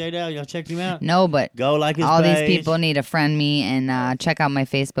seen J Dow? Y'all checked him out? No, but go like his all page. These people need to friend me and check out my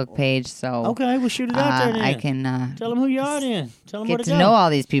Facebook page. So okay, we'll shoot it out there then. I can tell them who you are then. Tell them where get to to go. know all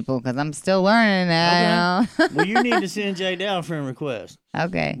these people because I'm still learning that. Okay. Well, you need to send J Dow a friend request.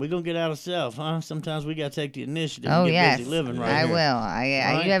 Okay. We're going to get out of self, huh? Sometimes we got to take the initiative and get yes. busy living right I here.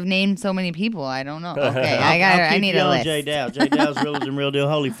 Will. You have named so many people. I don't know. Okay. I need a list. J Dow. J Dow's Realism Real Deal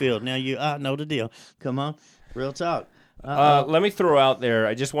Holyfield. Now I know the deal. Come on. Real talk. Let me throw out there,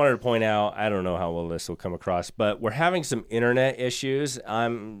 I just wanted to point out, I don't know how well this will come across, but we're having some internet issues.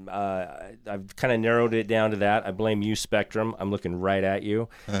 I've kind of narrowed it down to that. I blame you, Spectrum. I'm looking right at you.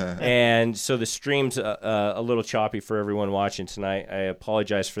 And so the stream's a little choppy for everyone watching tonight. I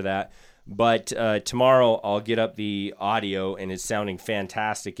apologize for that. But tomorrow I'll get up the audio, and it's sounding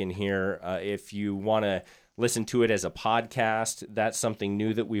fantastic in here. If you want to listen to it as a podcast, that's something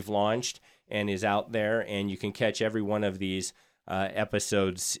new that we've launched and is out there, and you can catch every one of these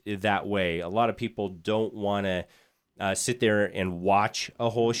episodes that way. A lot of people don't want to sit there and watch a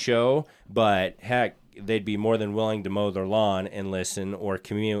whole show, but heck, they'd be more than willing to mow their lawn and listen or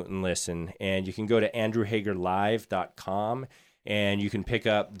commute and listen. And you can go to andrewhagerlive.com, and you can pick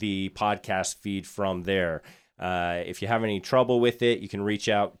up the podcast feed from there. If you have any trouble with it, you can reach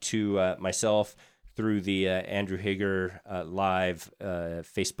out to myself through the Andrew Hager Live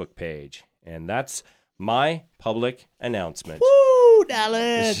Facebook page. And that's my public announcement. Woo,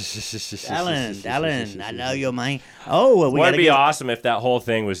 Dallin. Dallin, I know you, man. Oh, well, It'd be awesome if that whole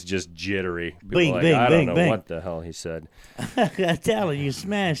thing was just jittery. Bing, like, bing, I bing, don't know bing. what the hell he said. Dallin, you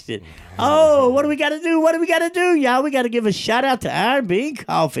smashed it. Oh, what do we got to do? What do we got to do, y'all? We got to give a shout out to Iron Bean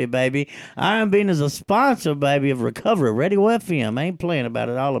Coffee, baby. Iron Bean is a sponsor, baby, of Recovery Radio FM. I ain't playing about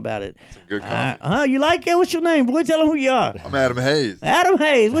it, all about it. Good coffee. You like it? What's your name, boy? Tell them who you are. I'm Adam Hayes. Adam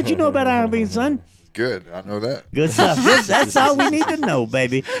Hayes. What you know about Iron Bean, son? Good. I know that. Good stuff. That's all we need to know,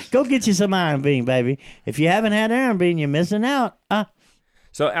 baby. Go get you some Iron Bean, baby. If you haven't had Iron Bean, you're missing out.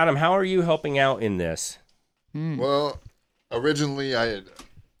 So, Adam, how are you helping out in this? Well, originally I had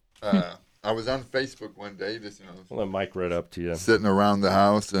I was on Facebook one day, just I'll let Mike right up to you. sitting around the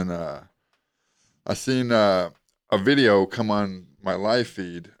house, and I seen a video come on my live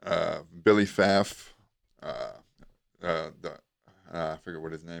feed. Billy Pfaff, I forget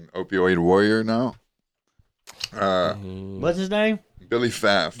what his name, opioid warrior now. What's his name? Billy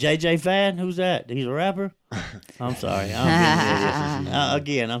Pfaff. JJ Fan? Who's that? He's a rapper? I'm sorry.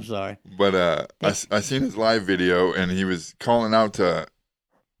 Again, I'm sorry. But I seen his live video, and he was calling out to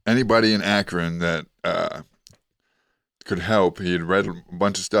anybody in Akron that could help. He had read a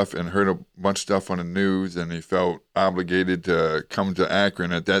bunch of stuff and heard a bunch of stuff on the news, and he felt obligated to come to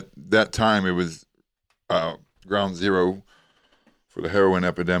Akron. At that time, it was ground zero for the heroin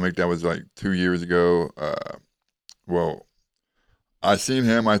epidemic. That was like 2 years ago. Well, I seen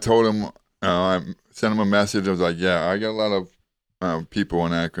him. I told him, I sent him a message. I was like, yeah, I got a lot of people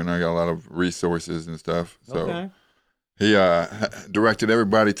in Akron. I got a lot of resources and stuff. So Okay. he directed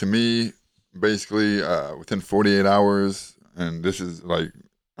everybody to me, basically within 48 hours. And this is like,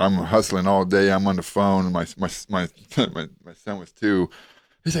 I'm hustling all day. I'm on the phone. My son was 2.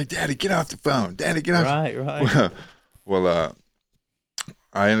 He's like, Daddy, get off the phone. Daddy, get off. Right. Well,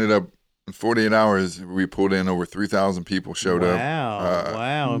 I ended up in 48 hours. We pulled in over 3,000 people showed up.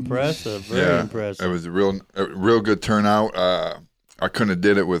 Wow, impressive. Very impressive. It was a real good turnout. I couldn't have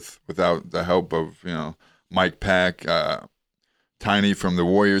did it without the help of Mike Pack, Tiny from the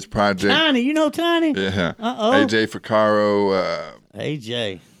Warriors Project. Tiny, you know Tiny? Yeah. Uh-oh. AJ Ficaro.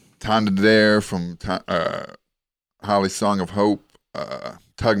 AJ. Tonda Dare from Holly's Song of Hope.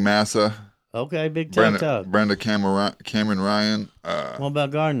 Tug Massa. Okay, big tug. Brenda Cameron Ryan. What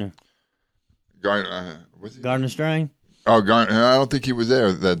about Gardner? Was he? Gardner Strain? Oh, Gardner. I don't think he was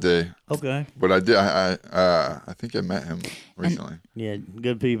there that day. Okay. But I did. I think I met him recently. Yeah,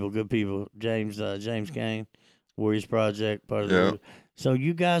 good people. James Kane, Warriors Project, part of the. So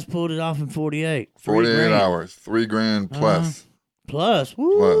you guys pulled it off in 48. 48 hours, $3,000 plus. Plus,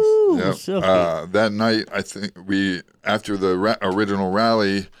 woo! Yep. Silky. That night, I think after the original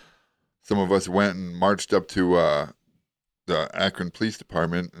rally, some of us went and marched up to the Akron Police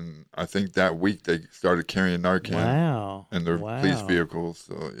Department, and I think that week they started carrying Narcan in their police vehicles.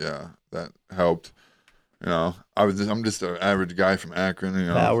 So yeah, that helped. I'm just an average guy from Akron.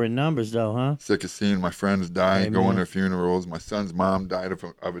 Power in numbers, though, huh? Sick of seeing my friends die, Amen. going to funerals. My son's mom died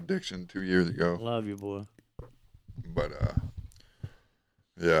of addiction 2 years ago. Love you, boy. But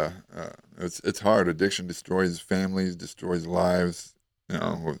it's hard. Addiction destroys families, destroys lives.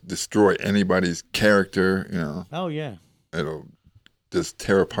 Will destroy anybody's character. Oh yeah. It'll just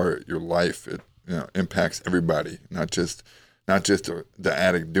tear apart your life. It impacts everybody, not just the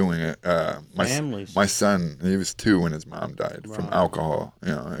addict doing it. Families. My son, he was 2 when his mom died from alcohol.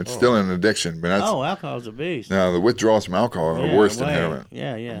 It's still an addiction, but that's alcohol's a beast. now the withdrawals from alcohol are worse than heroin.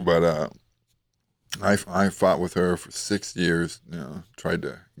 Yeah. But I fought with her for 6 years. Tried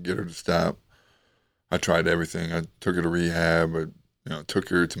to get her to stop. I tried everything. I took her to rehab. Took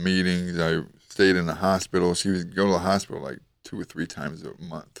her to meetings. I stayed in the hospital. She would go to the hospital like 2 or 3 times a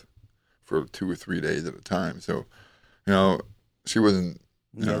month for 2 or 3 days at a time. So you know, she wasn't.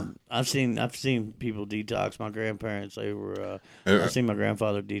 You Yeah, know, I've seen people detox. My grandparents, they were. Yeah. I've seen my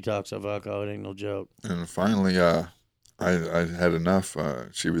grandfather detox of alcohol. It ain't no joke. and finally, I had enough.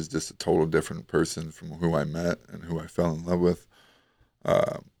 She was just a total different person from who I met and who I fell in love with.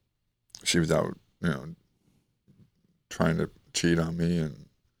 She was out, you know, trying to cheat on me and,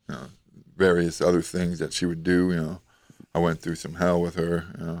 you know, various other things that she would do. You know, I went through some hell with her.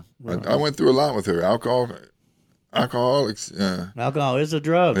 You know, Right. I went through a lot with her. Alcoholics. Alcohol is a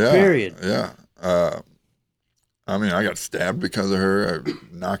drug. Yeah. Period. Yeah. I mean, I got stabbed because of her. I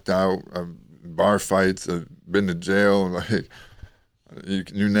knocked out. Bar fights. I've been to jail. Like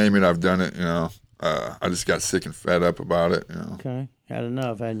you name it, I've done it. You know. I just got sick and fed up about it. You know. Okay, had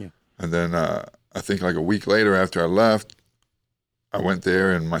enough, hadn't you? And then I think like a week later, after I left, I went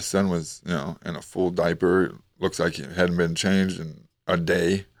there and my son was, you know, in a full diaper. It looks like it hadn't been changed in a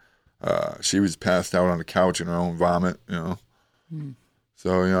day. She was passed out on the couch in her own vomit, you know.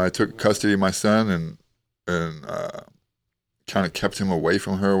 So, you know, I took custody of my son and kind of kept him away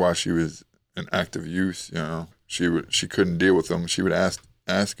from her while she was in active use, you know. She couldn't deal with him. She would ask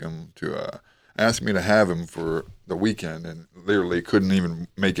him to ask me to have him for the weekend and literally couldn't even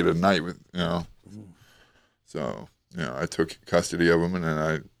make it a night with, you know. So, you know, I took custody of him and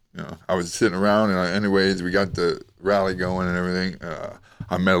then I was sitting around and anyways, we got the rally going and everything.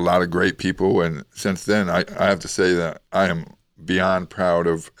 I met a lot of great people, and since then, I have to say that I am beyond proud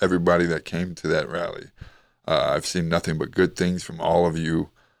of everybody that came to that rally. I've seen nothing but good things from all of you.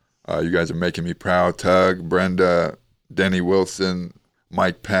 You guys are making me proud. Tug, Brenda, Denny Wilson,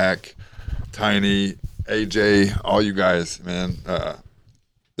 Mike Pack, Tiny, AJ, all you guys, man.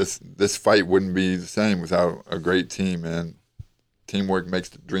 This fight wouldn't be the same without a great team, man. Teamwork makes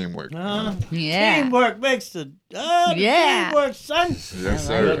the dream work. Yeah. Teamwork makes the teamwork, son. Yes,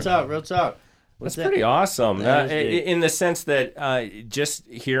 sir. Real talk. That's pretty awesome. That is big. In the sense that just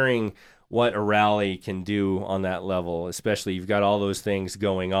hearing what a rally can do on that level, especially you've got all those things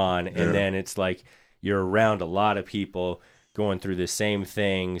going on, and then it's like you're around a lot of people going through the same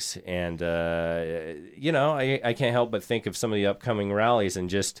things, and you know, I can't help but think of some of the upcoming rallies and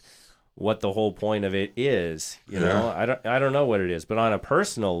just what the whole point of it is. You know, I don't know what it is, but on a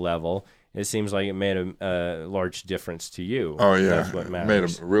personal level, it seems like it made a large difference to you. Oh yeah, That's what it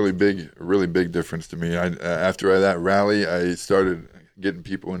matters. made a really big difference to me. After that rally, I started getting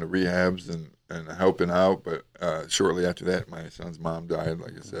people into rehabs and helping out. But shortly after that, my son's mom died,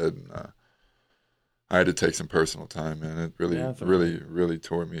 like I said, and I had to take some personal time, man. It really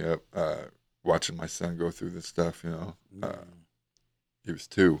tore me up watching my son go through this stuff. You know, he was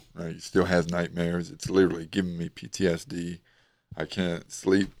 2. He still has nightmares. It's literally giving me PTSD. I can't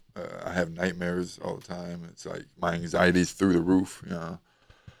sleep. I have nightmares all the time. It's like my anxiety's through the roof, you know.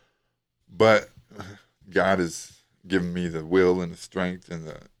 But God has given me the will and the strength and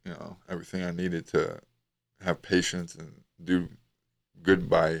the, you know, everything I needed to have patience and do good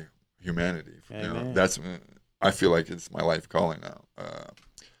by humanity. You know, I feel like it's my life calling now.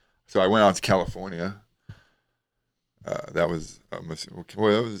 So I went out to California. That was it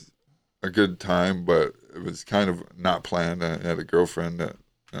was a good time, but it was kind of not planned. I had a girlfriend that,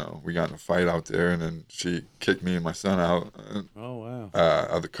 you know, we got in a fight out there, and then she kicked me and my son out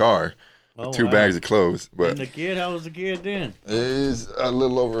of the car with 2 bags of clothes. But and the kid, how was the kid then? He's a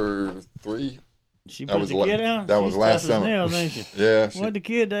little over 3. She put the kid out? That was She's last tough as summer. nails, ain't she? Yeah. What the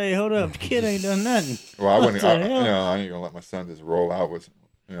kid day? Hold up, the kid ain't done nothing. Well, I wouldn't. What the hell? You know, I ain't gonna let my son just roll out with.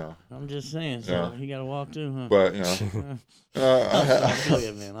 You know. I'm just saying, so Yeah. he got to walk too, huh? But you know, I feel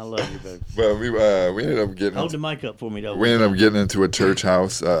you, man. I love you, baby. but we ended up getting. Hold the mic up for me, though. We ended up getting into a church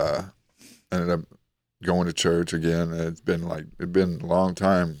house. Ended up going to church again. It's been a long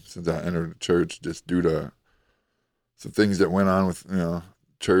time since I entered the church, just due to some things that went on with, you know,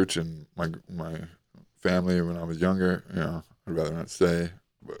 church and my family when I was younger. You know, I'd rather not say.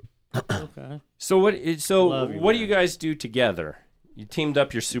 But Okay. So what Love you, do man. you guys do together? You teamed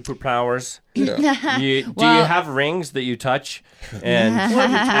up your superpowers. yeah, Do you Well- have rings that you touch and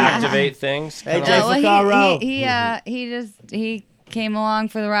activate things? Hey, Kinda Jay like- Vaccaro. He came along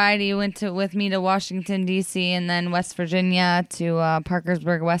for the ride. He went with me to Washington D.C. and then West Virginia to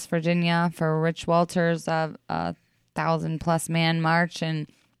Parkersburg, West Virginia for Rich Walter's 1,000+ man march, and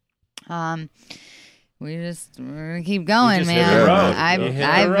we're gonna keep going, just hit man. the road. I've You hit the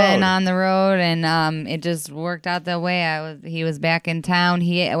I've been road. on the road, and it just worked out that way. He was back in town.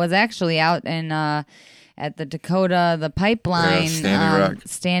 He was actually out in at the Dakota, the pipeline,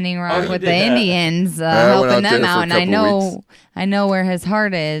 Standing Rock he with did the that. Indians, I went helping out them there for out. a And couple weeks. I know where his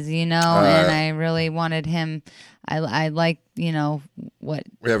heart is, you know, and I really wanted him. I like, what.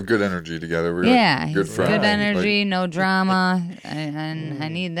 We have good energy together. We're Yeah, good friends. good energy, no drama, and I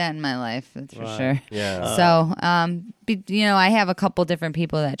need that in my life. That's for sure. Yeah. So, I have a couple different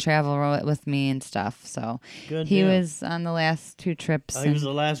people that travel with me and stuff. So Good he deal. was on the last 2 trips. Oh, he was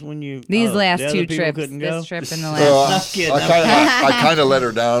the last one you. These last the other 2 people trips. couldn't go? This trip and the So, last. I'm kidding. I kind of let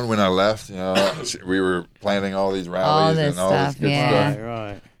her down when I left. We were planning all these rallies All this and all this stuff, good yeah. stuff.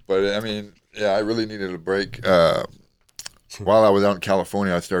 Right. But I mean, I really needed a break. While I was out in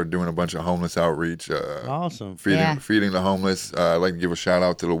California, I started doing a bunch of homeless outreach, Awesome. feeding the homeless. I'd like to give a shout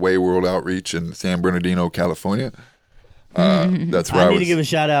out to the Way World Outreach in San Bernardino, California. That's where I I need was. to give a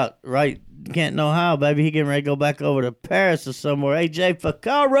shout out. Right. Can't know how, baby. He getting ready to go back over to Paris or somewhere. AJ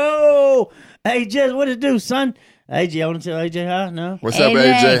Ficaro. AJ, what it do, son? AJ, I want to tell AJ hi. No. What's up,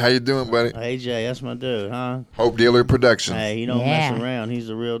 AJ? AJ? How you doing, buddy? AJ, that's my dude, huh? Hope Dealer Productions. Hey, he don't Yeah. mess around. He's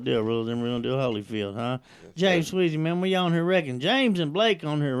the real deal. Real deal Holyfield, huh? James Sweezy, man, we on here wrecking. James and Blake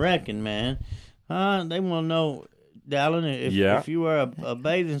on here wrecking, man. Huh? They want to know, Dallin, if you wear a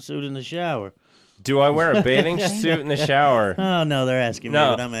bathing suit in the shower. Do I wear a bathing suit in the shower? Oh, no, they're asking me,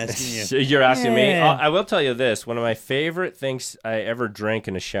 No. but I'm asking you. So you're asking me? Yeah. I will tell you this. One of my favorite things I ever drank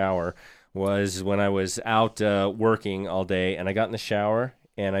in a shower was when I was out working all day, and I got in the shower,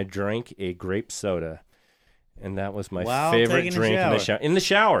 and I drank a grape soda. And that was my While favorite taking a drink in the shower. shower. In the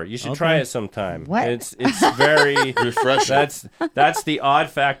shower. You should try Okay. it sometime. What? It's very Refreshing. That's the odd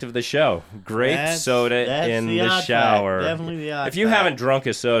fact of the show. Grape soda That's in the the odd shower. fact. Definitely the odd If you fact. haven't drunk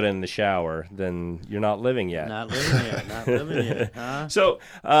a soda in the shower, then you're not living yet. Not living yet. Not living yet, huh? So,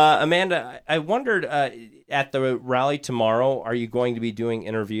 Amanda, I wondered at the rally tomorrow, are you going to be doing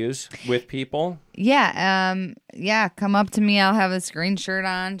interviews with people? Yeah, come up to me. I'll have a screen shirt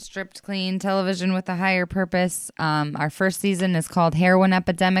on, stripped clean, television with a higher purpose. Our first season is called Heroin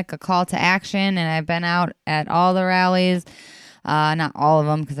Epidemic, a call to action, and I've been out at all the rallies. Not all of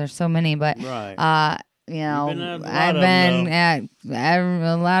them because there's so many, but Right. I've been at a lot been of them, at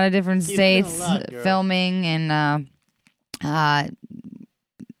a lot of different You've been a states lot, girl. filming, and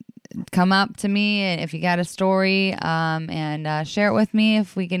come up to me if you got a story, and share it with me.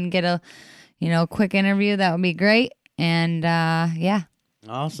 If we can get a quick interview, that would be great. And yeah.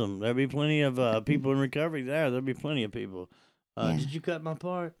 Awesome. There'll be plenty of people in recovery there. There'll be plenty of people. Yeah. Did you cut my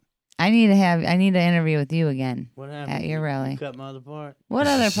part? I need to interview with you again. What happened? At your rally. You cut my other part? What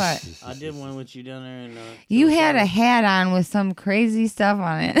other part? I did one with you down there. You had a hat on with some crazy stuff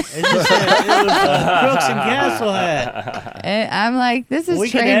on it. It just said, it was a Crooks and Castle hat. I'm like, this is We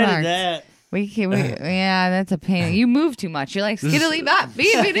can edit trademarked. that. Yeah, that's a pain. You move too much. You're like skiddly bop,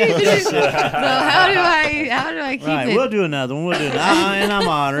 beep. So how do I keep Right, it? we'll do another one. We'll do and I'm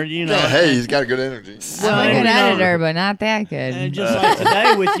honored, Hey, he's got good energy. I'm a good you know, editor, but not that good. And just like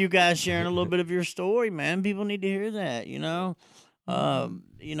today with you guys sharing a little bit of your story, man, people need to hear that, and a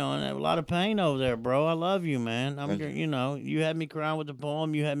lot of pain over there, bro. I love you, man. You had me crying with the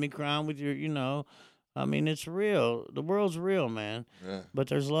poem. You had me crying with your, I mean, it's real. The world's real, man. Yeah. But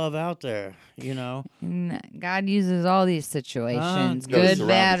there's love out there, And God uses all these situations, You gotta good, surround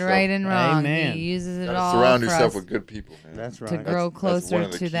bad, yourself. right, and wrong. Amen. He uses it Gotta all surround for yourself us with good people, man. That's to right. grow That's one closer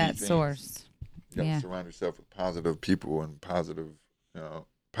of the to key that things. source. You got to Yeah. surround yourself with positive people and positivity.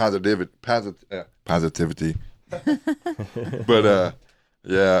 But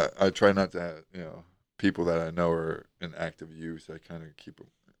I try not to have, people that I know are in active use. I kind of keep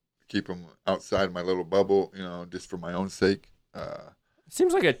them outside my little bubble, just for my own sake. It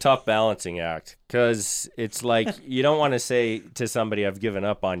seems like a tough balancing act because it's like you don't want to say to somebody, I've given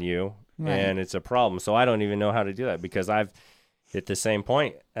up on you, Right. and it's a problem. So I don't even know how to do that because I've hit the same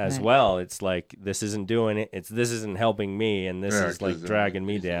point as Right. well. It's like this isn't doing it. This isn't helping me, and this Yeah, is like 'cause, dragging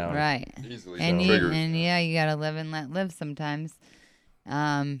me easily. down. Right. Easily And triggers. you gotta live and let live sometimes.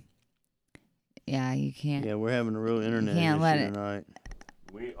 You can't. Yeah, we're having a real internet Can't issue let it- tonight.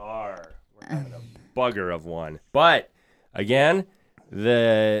 We're having a bugger of one. But again,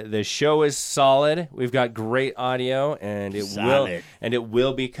 the show is solid. We've got great audio, and Solid. it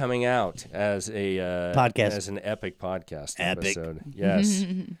will be coming out as a Podcast. as an epic podcast Epic. episode. Yes.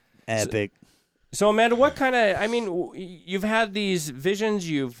 Epic. So Amanda, what kind of? I mean, you've had these visions.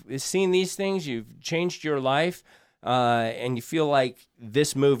 You've seen these things. You've changed your life, and you feel like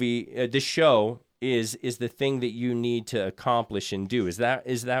this movie, this show, is the thing that you need to accomplish and do. Is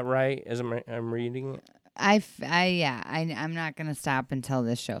that right? As I'm reading it? I'm not gonna stop until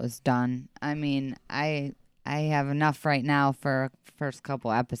this show is done. I mean, I have enough right now for first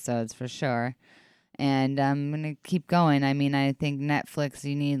couple episodes for sure, and I'm gonna keep going. I mean, I think Netflix,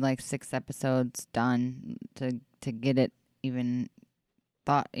 you need like 6 episodes done to get it even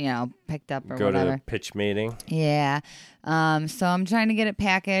picked up or Go whatever. to pitch meeting. Yeah. So I'm trying to get it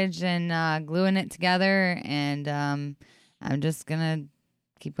packaged and gluing it together, and I'm just gonna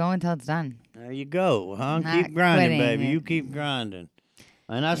keep going till it's done. There you go, huh? Not Keep grinding, quitting. baby. You keep grinding.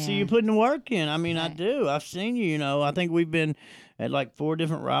 And I see Yeah. you putting the work in. I mean, I Right. do. I've seen you. You know, I think we've been at like 4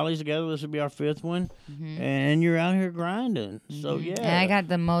 different rallies together. This will be our 5th one, and you're out here grinding. So yeah, And I got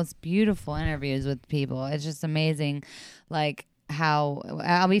the most beautiful interviews with people. It's just amazing, like how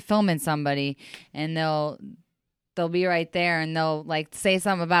I'll be filming somebody and they'll be right there and they'll like say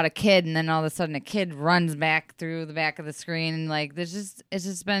something about a kid, and then all of a sudden a kid runs back through the back of the screen, and like it's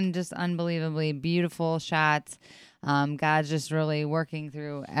just been just unbelievably beautiful shots. God's just really working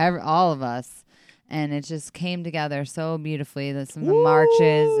through all of us. And it just came together so beautifully. Some of the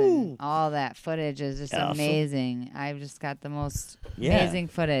marches and all that footage is just Awesome. amazing. I've just got the most Yeah. amazing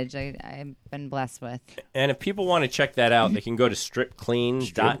footage I've been blessed with. And if people want to check that out, they can go to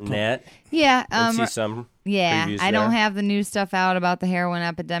strippedclean.net Yeah, and see some yeah. previews I don't there. have the new stuff out about the heroin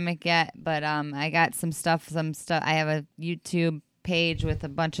epidemic yet, but I got some stuff. I have a YouTube page with a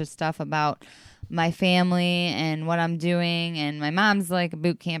bunch of stuff about my family and what I'm doing, and my mom's like a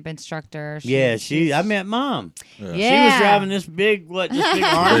boot camp instructor. I met Mom. Yeah. She was driving this big army, The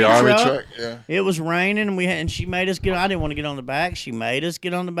army truck. truck, yeah. It was raining, and she made us get. I didn't want to get on the back. She made us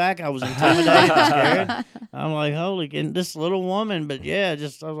get on the back. I was intimidated and scared. I'm like, holy, this little woman. But yeah, I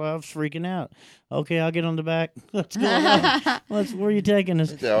was freaking out. Okay, I'll get on the back. What's going on? Where are you taking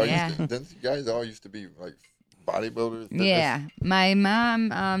us? Didn't you guys all used to be like bodybuilders? fitness? Yeah, my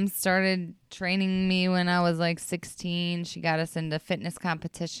mom started training me when I was like 16. She got us into fitness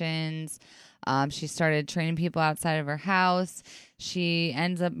competitions. She started training people outside of her house. She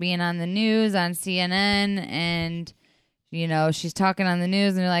ends up being on the news on CNN, and she's talking on the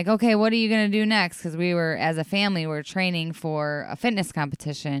news, and they're like, "Okay, what are you gonna do next?" Because we were, as a family, we were training for a fitness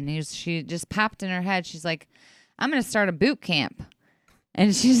competition. She just popped in her head. She's like, "I'm gonna start a boot camp."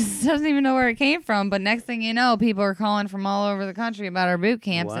 And she just doesn't even know where it came from. But next thing you know, people are calling from all over the country about our boot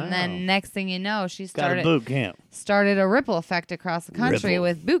camps. Wow. And then next thing you know, she Got a boot camp. started a ripple effect across the country Ripple.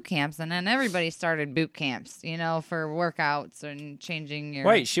 with boot camps. And then everybody started boot camps, for workouts and changing your...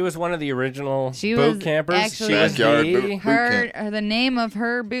 Wait, she was one of the original She boot was campers? actually- She was Backyard the... boot camp. The name of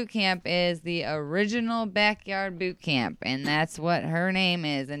her boot camp is the original backyard boot camp. And that's what her name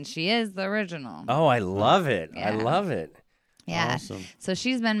is. And she is the original. Oh, I love it. I Yeah. love it. Yeah. Awesome. So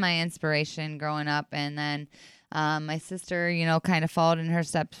she's been my inspiration growing up. And then my sister, kind of followed in her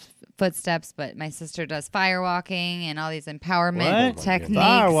footsteps. But my sister does firewalking and all these empowerment What? techniques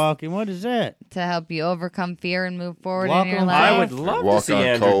Firewalking. What is that? to help you overcome fear and move forward Walk in your on life. I would love to Walk see on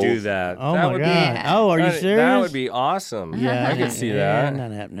Andrew coals. do that. Oh That my would God. be- Yeah. Oh, are you that- serious? That would be awesome. Yeah, I could see yeah, that.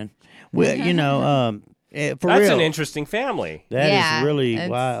 Not happening. Well, for That's real. an interesting family. That is Yeah, really it's-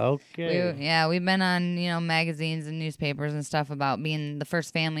 wow. Okay. We've been on, magazines and newspapers and stuff about being the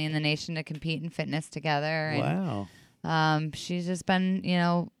first family in the nation to compete in fitness together. And, Wow. she's just been,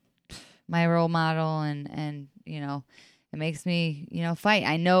 my role model, and it makes me, fight.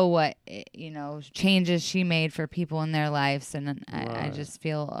 I know what, changes she made for people in their lives, and I Right. just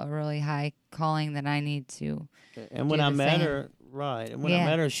feel a really high calling that I need to. And when do I the met same. her, right. And when I Yeah.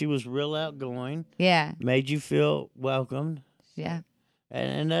 met her, she was real outgoing, Yeah, made you feel welcomed. yeah,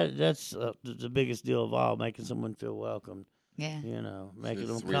 And that's the biggest deal of all, making someone feel welcomed, yeah. making She's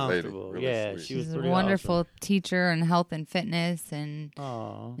a them sweet lady, comfortable. really Yeah, sweet. she was She's a pretty wonderful teacher in health and fitness and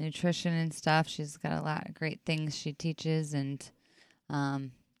awesome. Aw. nutrition and stuff. She's got a lot of great things she teaches, and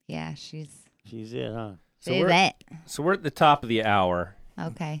she's She's it, huh? say that. So we're at the top of the hour.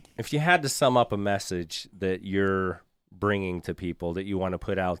 Okay. If you had to sum up a message that you're bringing to people that you want to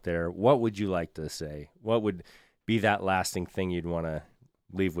put out there, what would you like to say? What would be that lasting thing you'd want to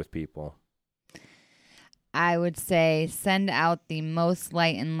leave with people? I would say send out the most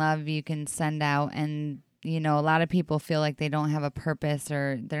light and love you can send out. And, a lot of people feel like they don't have a purpose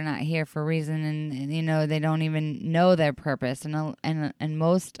or they're not here for a reason. And they don't even know their purpose. And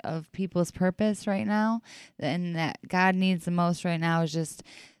most of people's purpose right now, and that God needs the most right now, is just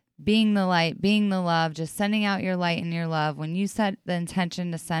being the light, being the love, just sending out your light and your love. When you set the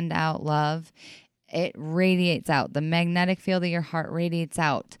intention to send out love, it radiates out. The magnetic field of your heart radiates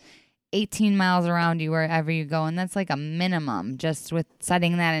out 18 miles around you wherever you go. And that's like a minimum just with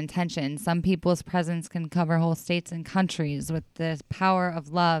setting that intention. Some people's presence can cover whole states and countries with the power of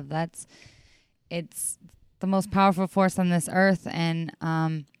love. It's the most powerful force on this earth. And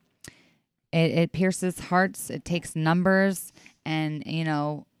it pierces hearts. It takes numbers. And,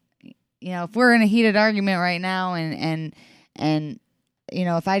 if we're in a heated argument right now and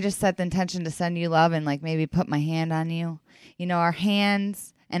if I just set the intention to send you love and like maybe put my hand on you, our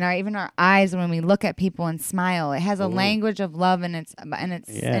hands and even our eyes when we look at people and smile, it has a language of love in its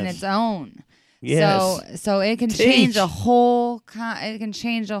own. Yes. So it can change a whole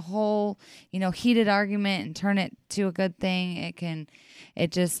heated argument and turn it to a good thing.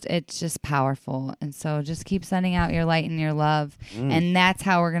 It's just powerful. And so just keep sending out your light and your love. And that's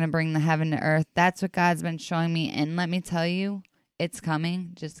how we're going to bring the heaven to earth. That's what God's been showing me. And let me tell you, it's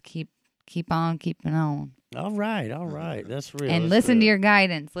coming. Just keep on keeping on. All right. That's real. And listen to your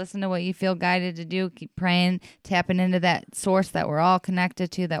guidance. Listen to what you feel guided to do. Keep praying, tapping into that source that we're all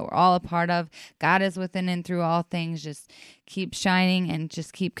connected to, that we're all a part of. God is within and through all things. Just keep shining and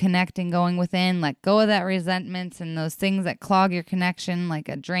just keep connecting, going within. Let go of that resentments and those things that clog your connection, like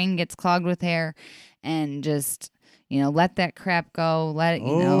a drain gets clogged with hair. And just, let that crap go. Let it,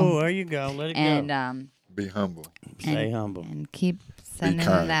 there you go. Let it go. And be humble. Stay humble. And keep sending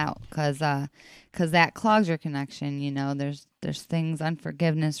it out because that clogs your connection. There's things,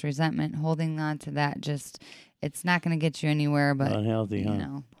 unforgiveness, resentment, holding on to that. Just, it's not going to get you anywhere. But unhealthy,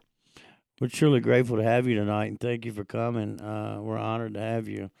 huh? We're truly grateful to have you tonight, and thank you for coming. We're honored to have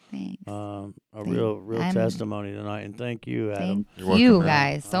you. Thanks. Real testimony tonight, and thank you, Adam. Thank you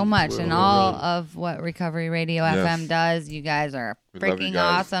guys so much, and all of what Recovery Radio FM does. You guys are freaking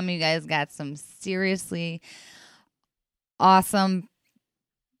awesome. You guys got some seriously awesome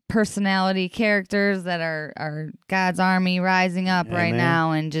personality characters that are God's army rising up right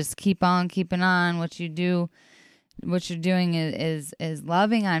now, and just keep on keeping on. What you're doing is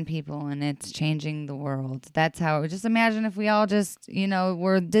loving on people, and it's changing the world. That's how. Just imagine if we all just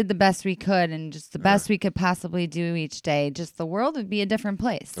did the best we could, and just the best we could possibly do each day. Just the world would be a different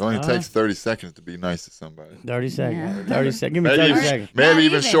place. It only takes 30 seconds to be nice to somebody. 30 seconds. Yeah. 30 seconds. Give me 30 seconds. Maybe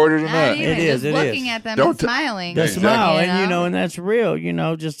even shorter than that. It is. Just looking at them and smiling. The smile, and that's real.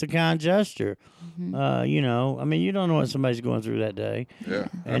 Just a kind gesture. You don't know what somebody's going through that day. Yeah.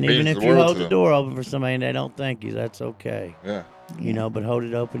 And even if you hold the door open for somebody and they don't thank you, that's okay. Yeah. But hold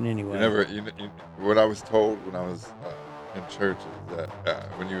it open anyway. What I was told when I was in church is that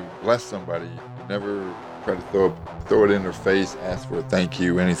when you bless somebody, you never try to throw it in their face, ask for a thank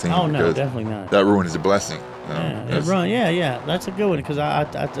you, anything. Oh, no, definitely not. That ruins the blessing. That's a good one, because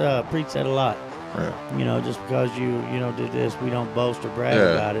I preach that a lot. Yeah. Just because you did this, we don't boast or brag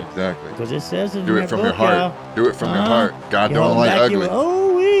about it. Exactly. Because it says in Do your it from book, your heart. y'all. Do it from your heart. God don't like ugly.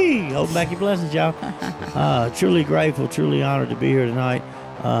 Holding back your blessings, y'all. Truly grateful, truly honored to be here tonight.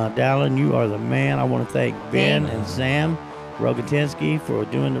 Dallin, you are the man. I want to thank Ben and Sam Rogatinsky for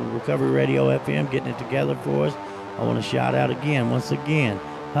doing the Recovery Radio FM, getting it together for us. I want to shout out once again.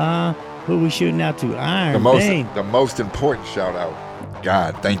 Who we shooting out to? Iron Bean. The most important shout out.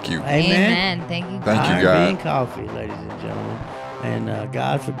 God, thank you. Amen. Thank you. Thank you, God. Iron Bean Coffee, ladies and gentlemen. And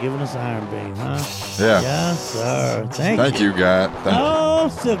God for giving us Iron Bean, huh? Yeah. Yes, sir. Thank you, God. Thank you. Oh,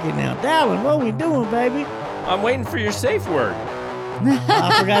 silky now. Dallin, what we doing, baby? I'm waiting for your safe word.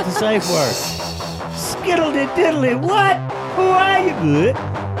 I forgot the safe word. Skiddly diddly, what? Who are you? Good.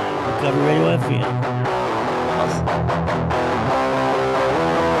 Recovery Radio FM. Awesome.